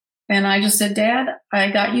 And I just said, Dad,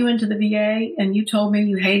 I got you into the VA and you told me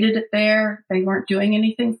you hated it there. They weren't doing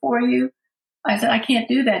anything for you. I said, I can't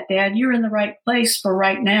do that, Dad. You're in the right place for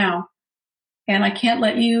right now. And I can't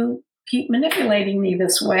let you keep manipulating me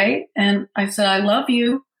this way. And I said, I love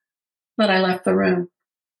you, but I left the room.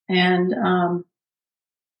 And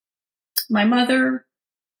my mother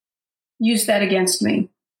used that against me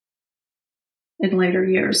in later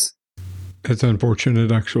years. That's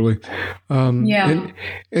unfortunate, actually. Yeah.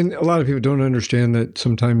 And a lot of people don't understand that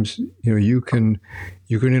sometimes, you can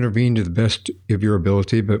intervene to the best of your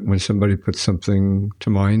ability, but when somebody puts something to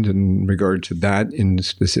mind in regard to that in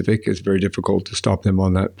specific, it's very difficult to stop them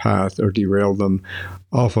on that path or derail them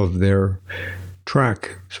off of their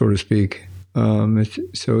track, so to speak. I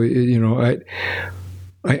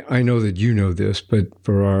know that you know this, but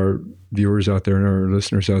for our viewers out there and our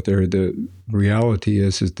listeners out there, the reality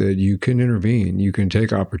is that you can intervene, you can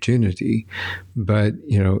take opportunity, but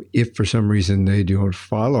if for some reason they don't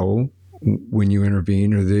follow when you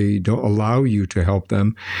intervene or they don't allow you to help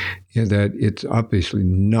them, that it's obviously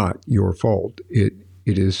not your fault. It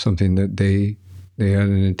is something that they had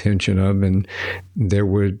an intention of, and there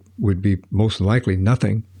would be most likely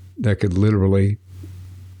nothing that could literally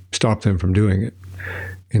stop them from doing it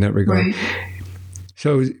in that regard. Right.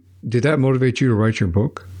 So did that motivate you to write your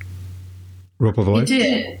book, Rope of Life? It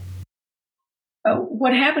did.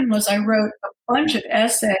 What happened was I wrote a bunch of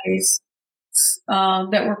essays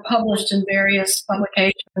that were published in various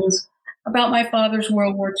publications about my father's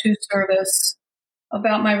World War II service,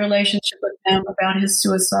 about my relationship with him, about his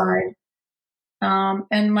suicide.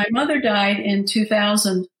 And my mother died in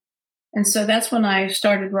 2000. And so that's when I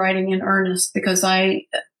started writing in earnest, because I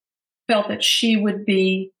felt that she would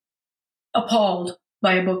be appalled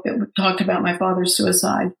by a book that talked about my father's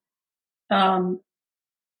suicide. And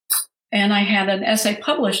I had an essay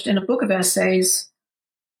published in a book of essays.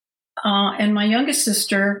 And my youngest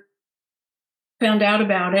sister found out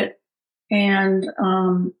about it. And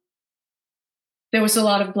there was a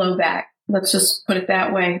lot of blowback, let's just put it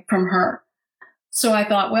that way, from her. So I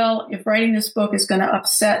thought, well, if writing this book is going to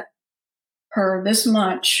upset her this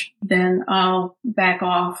much, then I'll back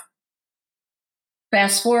off.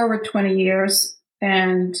 Fast forward 20 years,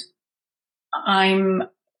 and I'm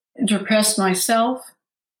depressed myself.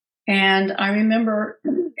 And I remember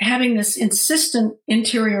having this insistent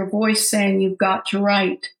interior voice saying, you've got to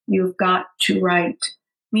write,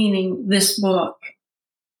 meaning this book.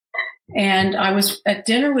 And I was at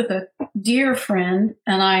dinner with a dear friend,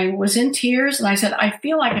 and I was in tears, and I said, I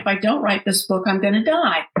feel like if I don't write this book, I'm going to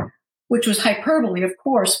die, which was hyperbole, of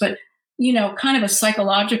course, but, kind of a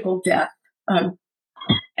psychological death.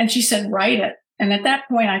 And she said, write it. And at that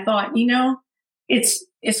point, I thought, it's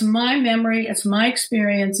my memory, it's my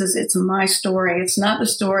experiences, it's my story. It's not the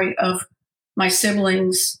story of my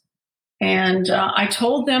siblings. And I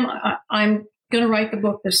told them I'm going to write the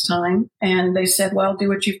book this time. And they said, well, do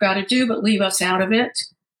what you've got to do, but leave us out of it.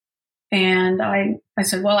 And I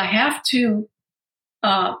said, well, I have to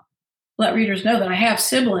let readers know that I have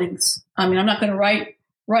siblings. I mean, I'm not going to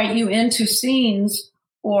write you into scenes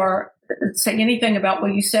or say anything about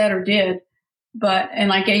what you said or did.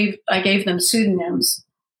 And I gave them pseudonyms.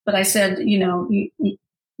 But I said, you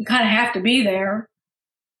kind of have to be there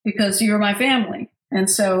because you're my family. And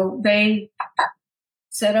so they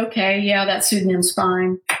said, okay, yeah, that pseudonym's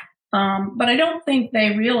fine. But I don't think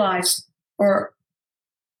they realized, or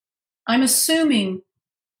I'm assuming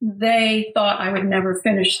they thought I would never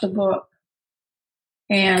finish the book.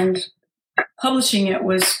 And publishing it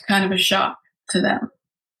was kind of a shock to them.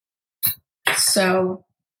 So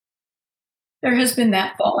there has been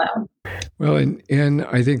that fallout. Well, and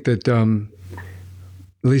I think that,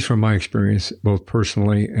 at least from my experience, both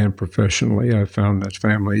personally and professionally, I've found that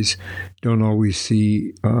families don't always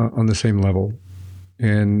see on the same level.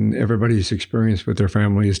 And everybody's experience with their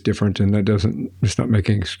family is different, and it's not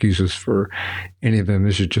making excuses for any of them.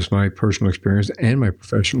 This is just my personal experience and my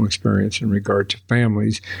professional experience in regard to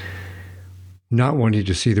families not wanting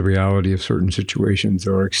to see the reality of certain situations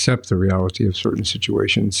or accept the reality of certain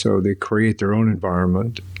situations. So they create their own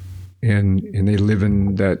environment and they live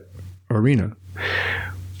in that arena,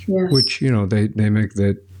 yes. Which, they make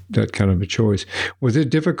that kind of a choice. Was it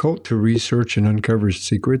difficult to research and uncover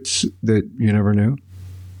secrets that you never knew?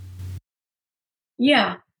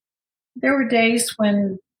 Yeah. There were days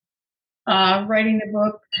when writing the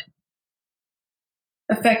book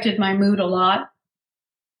affected my mood a lot.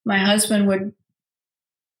 My husband would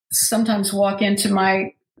sometimes walk into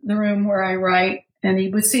the room where I write, and he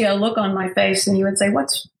would see a look on my face, and he would say,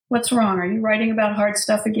 "What's wrong? Are you writing about hard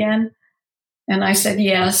stuff again?" And I said,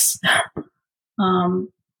 "Yes."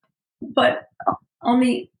 But on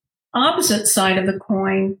the opposite side of the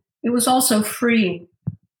coin, it was also freeing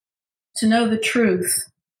to know the truth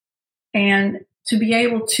and to be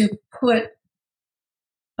able to put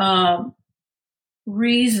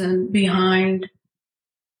reason behind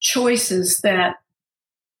choices that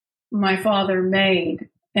my father made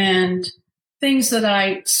and things that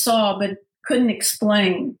I saw but couldn't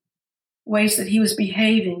explain, ways that he was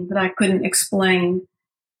behaving that I couldn't explain.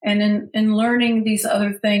 And in learning these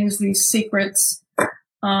other things, these secrets,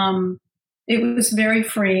 it was very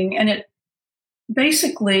freeing. And it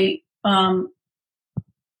basically, I'm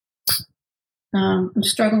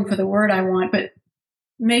struggling for the word I want, but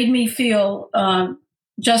made me feel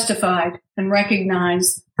justified and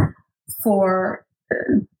recognized for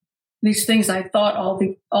these things I thought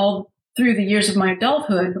all through the years of my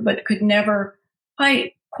adulthood, but could never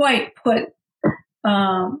quite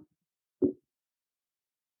um,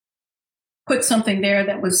 put something there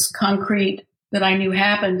that was concrete that I knew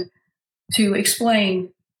happened to explain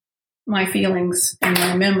my feelings and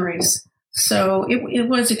my memories. So it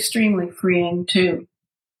was extremely freeing too.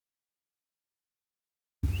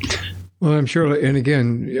 Well, I'm sure, and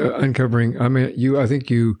again, uncovering. I mean, I think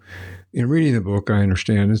you, in reading the book, I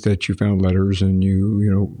understand is that you found letters and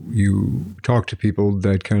you talked to people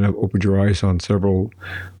that kind of opened your eyes on several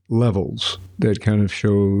levels that kind of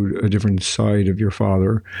showed a different side of your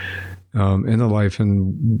father, and the life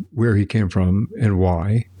and where he came from and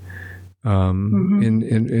why,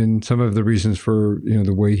 and some of the reasons for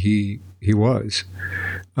the way he was.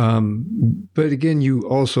 But again, you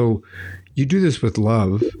do this with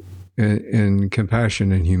love and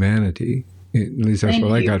compassion and humanity. At least that's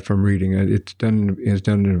what I got from reading it. It's done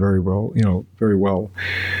in very well, very well.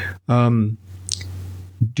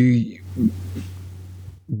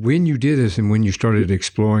 When you did this and when you started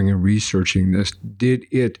exploring and researching this, did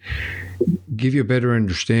it give you a better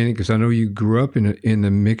understanding? Because I know you grew up in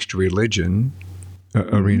the mixed religion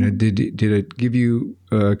arena. Did it give you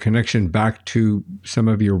a connection back to some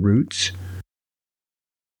of your roots?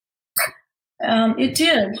 It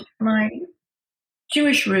did. My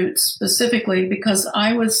Jewish roots specifically, because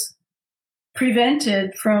I was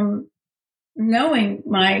prevented from knowing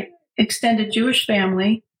my extended Jewish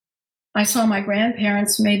family. I saw my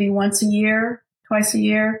grandparents maybe once a year, twice a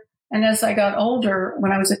year. And as I got older,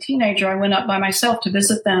 when I was a teenager, I went up by myself to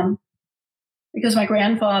visit them because my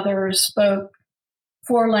grandfather spoke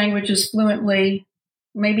 4 languages fluently,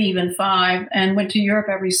 maybe even 5, and went to Europe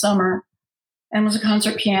every summer and was a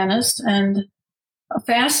concert pianist and a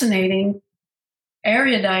fascinating,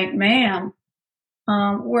 erudite man.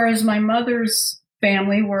 Whereas my mother's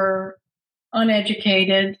family were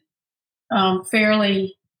uneducated,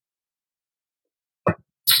 fairly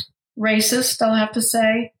racist, I'll have to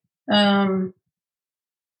say. And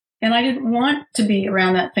I didn't want to be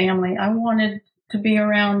around that family. I wanted to be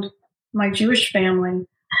around my Jewish family.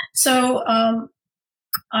 So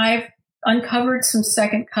I've uncovered some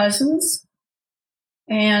second cousins,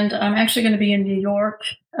 and I'm actually going to be in New York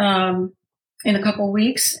in a couple of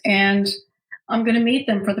weeks, and I'm going to meet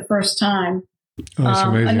them for the first time. Oh, that's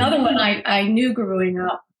amazing. Another one I knew growing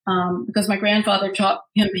up because my grandfather taught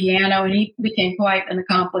him piano, and he became quite an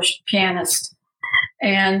accomplished pianist.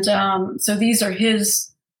 And so these are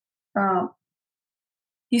his.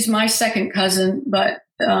 He's my second cousin, but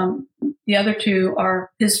the other 2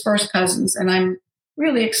 are his first cousins, and I'm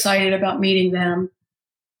really excited about meeting them.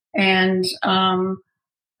 And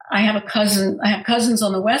I have cousins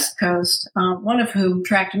on the West Coast, one of whom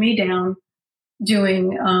tracked me down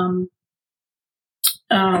doing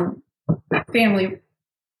family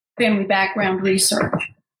background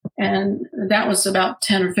research. And that was about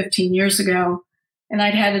 10 or 15 years ago. And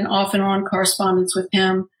I'd had an off and on correspondence with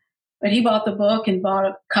him. But he bought the book and bought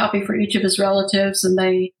a copy for each of his relatives, and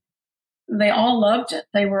they all loved it.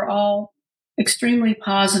 They were all extremely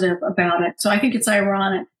positive about it. So I think it's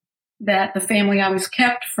ironic that the family I was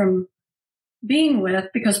kept from being with,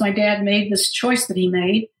 because my dad made this choice that he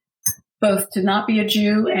made, both to not be a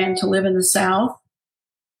Jew and to live in the South,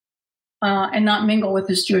 and not mingle with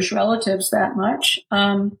his Jewish relatives that much,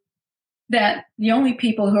 that the only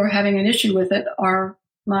people who are having an issue with it are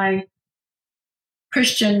my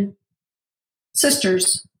Christian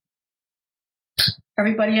sisters.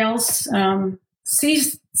 Everybody else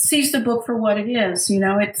sees the book for what it is.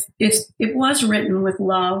 It was written with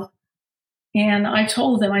love. And I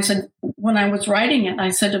told them, I said, when I was writing it, I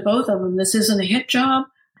said to both of them, this isn't a hit job.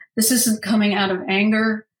 This isn't coming out of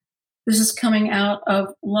anger. This is coming out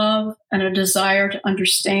of love and a desire to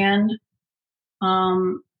understand.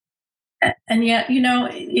 And yet,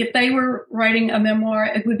 if they were writing a memoir,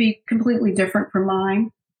 it would be completely different from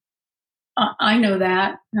mine. I know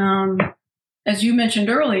that. As you mentioned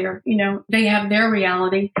earlier, they have their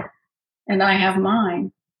reality and I have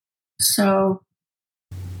mine. So.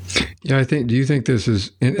 Yeah, do you think this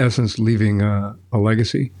is, in essence, leaving a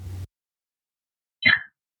legacy?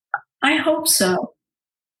 I hope so.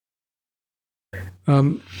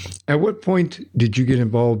 At what point did you get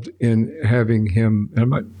involved in having him, I'm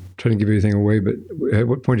not trying to give anything away, but at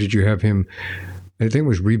what point did you have him, I think it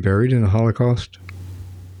was reburied in a Holocaust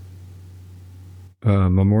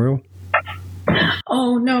memorial?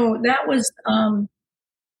 Oh, no, that was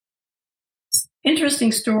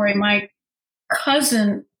interesting story. My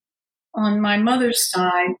cousin on my mother's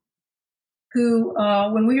side, who,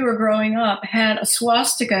 when we were growing up, had a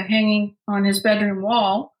swastika hanging on his bedroom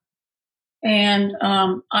wall. And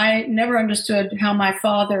I never understood how my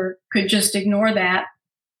father could just ignore that.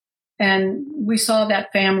 And we saw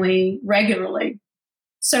that family regularly.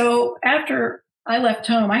 So after I left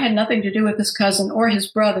home, I had nothing to do with his cousin or his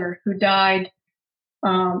brother, who died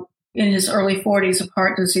in his early 40s of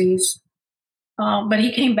heart disease. But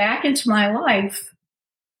he came back into my life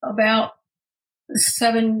about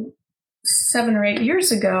seven or 8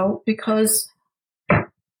 years ago, because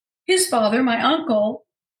his father, my uncle,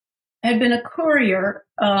 had been a courier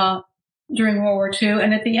during World War II.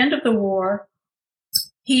 And at the end of the war,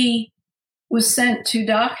 he was sent to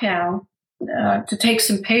Dachau to take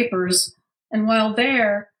some papers. And while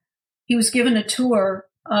there, he was given a tour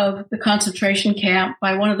of the concentration camp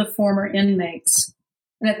by one of the former inmates.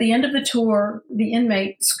 And at the end of the tour, the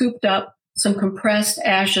inmate scooped up some compressed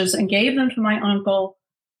ashes and gave them to my uncle,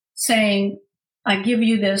 saying, "I give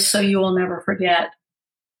you this so you will never forget."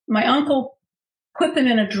 My uncle put them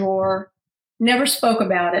in a drawer, never spoke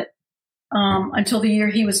about it until the year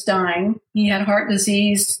he was dying. He had heart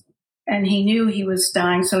disease and he knew he was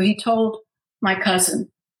dying. So he told my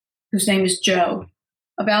cousin, whose name is Joe,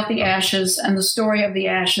 about the ashes and the story of the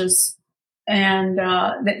ashes. And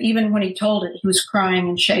that even when he told it, he was crying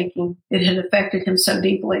and shaking. It had affected him so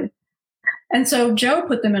deeply. And so Joe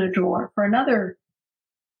put them in a drawer for another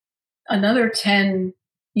 10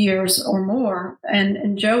 years or more.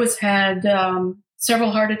 And Joe has had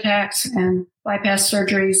several heart attacks and bypass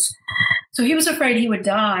surgeries. So he was afraid he would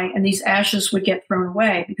die and these ashes would get thrown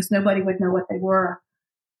away because nobody would know what they were.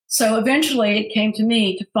 So eventually it came to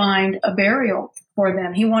me to find a burial for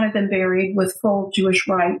them. He wanted them buried with full Jewish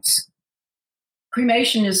rites.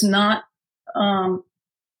 Cremation is not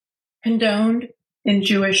condoned in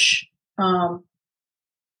Jewish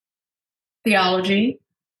theology.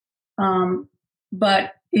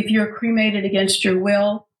 But if you're cremated against your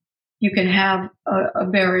will, you can have a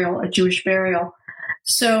burial, a Jewish burial.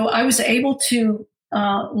 So I was able to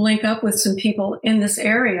link up with some people in this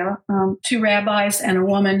area, 2 rabbis and a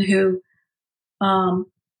woman who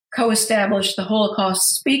co-established the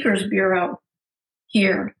Holocaust Speakers Bureau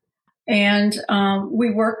here. And we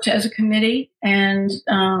worked as a committee, and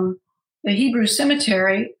the Hebrew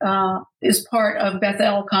Cemetery is part of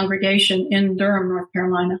Bethel Congregation in Durham, North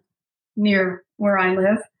Carolina, near where I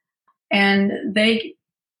live. And they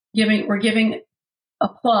were giving a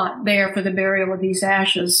plot there for the burial of these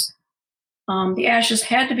ashes. The ashes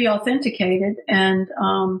had to be authenticated, and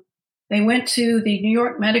they went to the New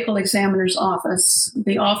York Medical Examiner's office,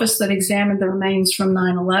 the office that examined the remains from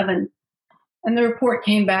 9/11. And the report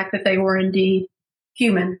came back that they were indeed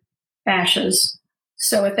human ashes.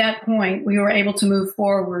 So at that point, we were able to move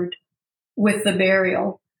forward with the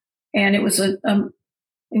burial. And it was an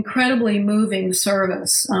incredibly moving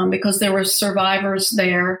service because there were survivors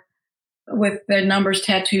there with the numbers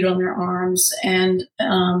tattooed on their arms. And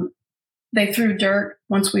they threw dirt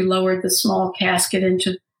once we lowered the small casket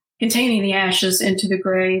containing the ashes into the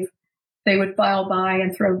grave. They would file by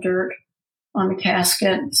and throw dirt on the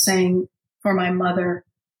casket saying, "For my mother,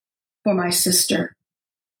 for my sister,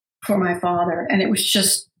 for my father." And it was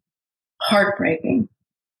just heartbreaking.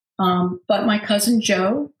 But my cousin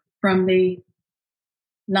Joe, from the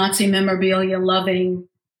Nazi memorabilia loving,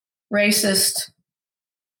 racist,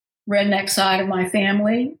 redneck side of my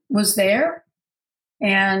family, was there.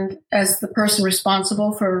 And as the person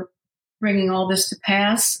responsible for bringing all this to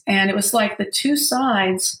pass. And it was like the two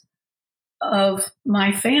sides of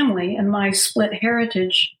my family and my split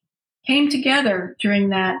heritage came together during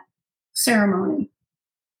that ceremony.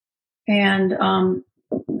 And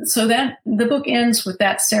so that the book ends with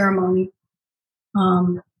that ceremony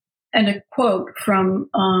and a quote from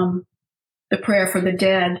the Prayer for the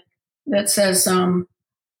Dead that says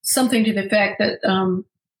something to the effect that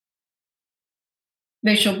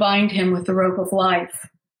they shall bind him with the rope of life.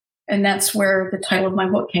 And that's where the title of my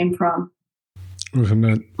book came from.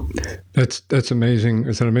 That's amazing.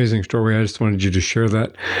 It's an amazing story. I just wanted you to share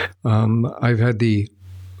that. I've had the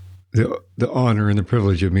honor and the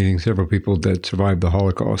privilege of meeting several people that survived the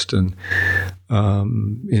Holocaust, and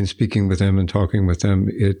in speaking with them and talking with them,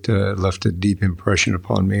 it left a deep impression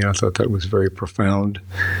upon me. I thought that was very profound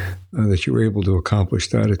that you were able to accomplish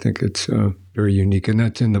that. I think it's very unique, and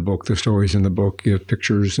that's in the book. The story's in the book. You have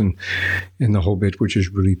pictures and in the whole bit, which is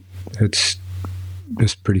really it's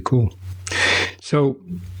pretty cool. So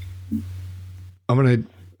I'm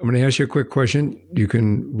gonna ask you a quick question.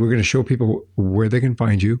 We're gonna show people where they can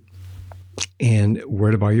find you and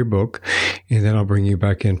where to buy your book, and then I'll bring you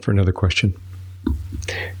back in for another question.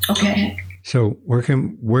 Okay. So where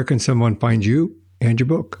can someone find you and your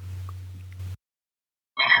book?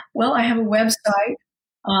 Well, I have a website,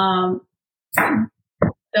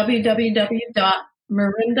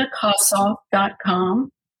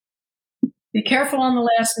 www.mirindakossoff.com. Be careful on the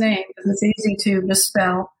last name because it's easy to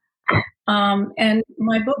misspell. And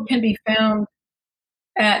my book can be found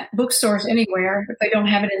at bookstores anywhere. If they don't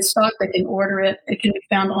have it in stock, they can order it. It can be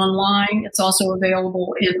found online. It's also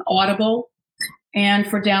available in Audible and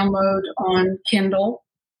for download on Kindle.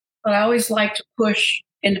 But I always like to push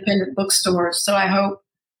independent bookstores. So I hope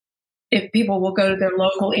if people will go to their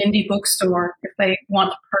local indie bookstore if they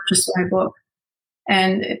want to purchase my book.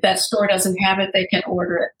 And if that store doesn't have it, they can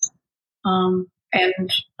order it. And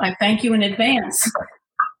I thank you in advance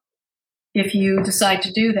if you decide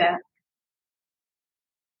to do that.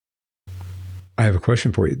 I have a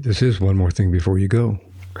question for you. This is one more thing before you go.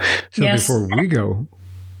 So Yes. Before we go,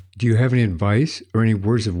 do you have any advice or any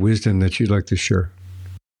words of wisdom that you'd like to share?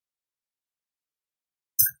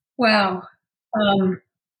 Wow.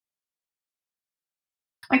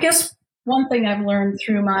 I guess one thing I've learned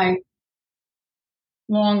through my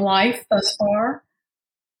long life thus far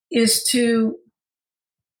is to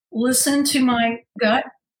listen to my gut,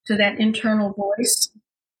 to that internal voice,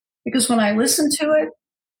 because when I listen to it,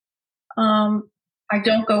 I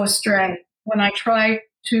don't go astray. When I try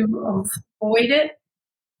to avoid it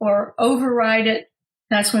or override it,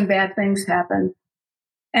 that's when bad things happen.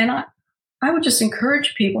 And I would just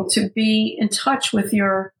encourage people to be in touch with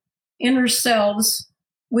your inner selves,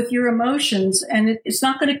 with your emotions. And it's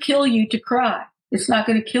not going to kill you to cry. It's not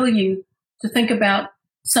going to kill you to think about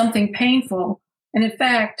something painful. And in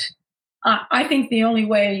fact, I think the only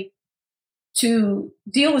way to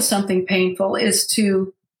deal with something painful is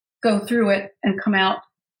to go through it and come out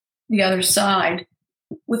the other side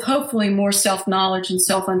with hopefully more self-knowledge and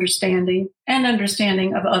self-understanding and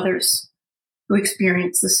understanding of others who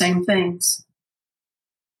experience the same things.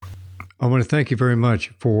 I want to thank you very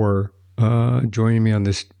much for joining me on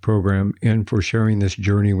this program and for sharing this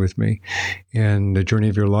journey with me and the journey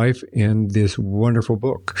of your life and this wonderful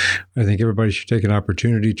book. I think everybody should take an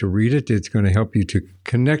opportunity to read it. It's going to help you to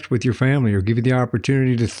connect with your family or give you the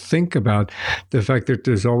opportunity to think about the fact that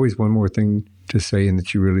there's always one more thing to say and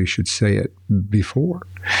that you really should say it before,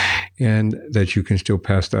 and that you can still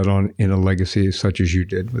pass that on in a legacy such as you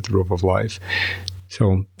did with the Rope of Life.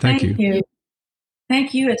 So thank you.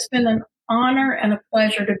 Thank you. It's been an honor and a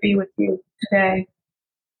pleasure to be with you today.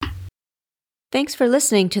 Thanks for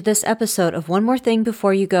listening to this episode of One More Thing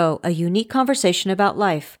Before You Go, a unique conversation about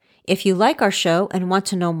life. If you like our show and want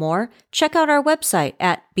to know more, check out our website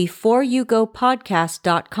at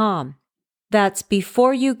beforeyougopodcast.com. That's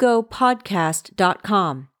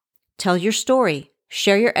beforeyougopodcast.com. Tell your story,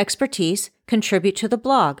 share your expertise, contribute to the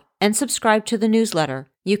blog, and subscribe to the newsletter.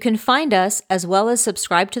 You can find us as well as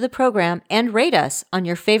subscribe to the program and rate us on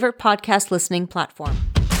your favorite podcast listening platform.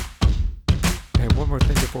 And one more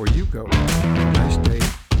thing before you go. Have a nice day,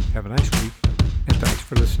 have a nice week, and thanks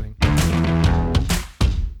for listening.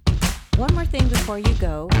 One More Thing Before You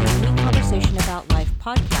Go, a unique conversation about life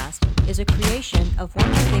podcast, is a creation of One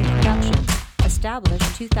More Thing Productions,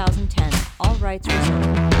 established 2010, all rights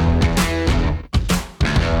reserved.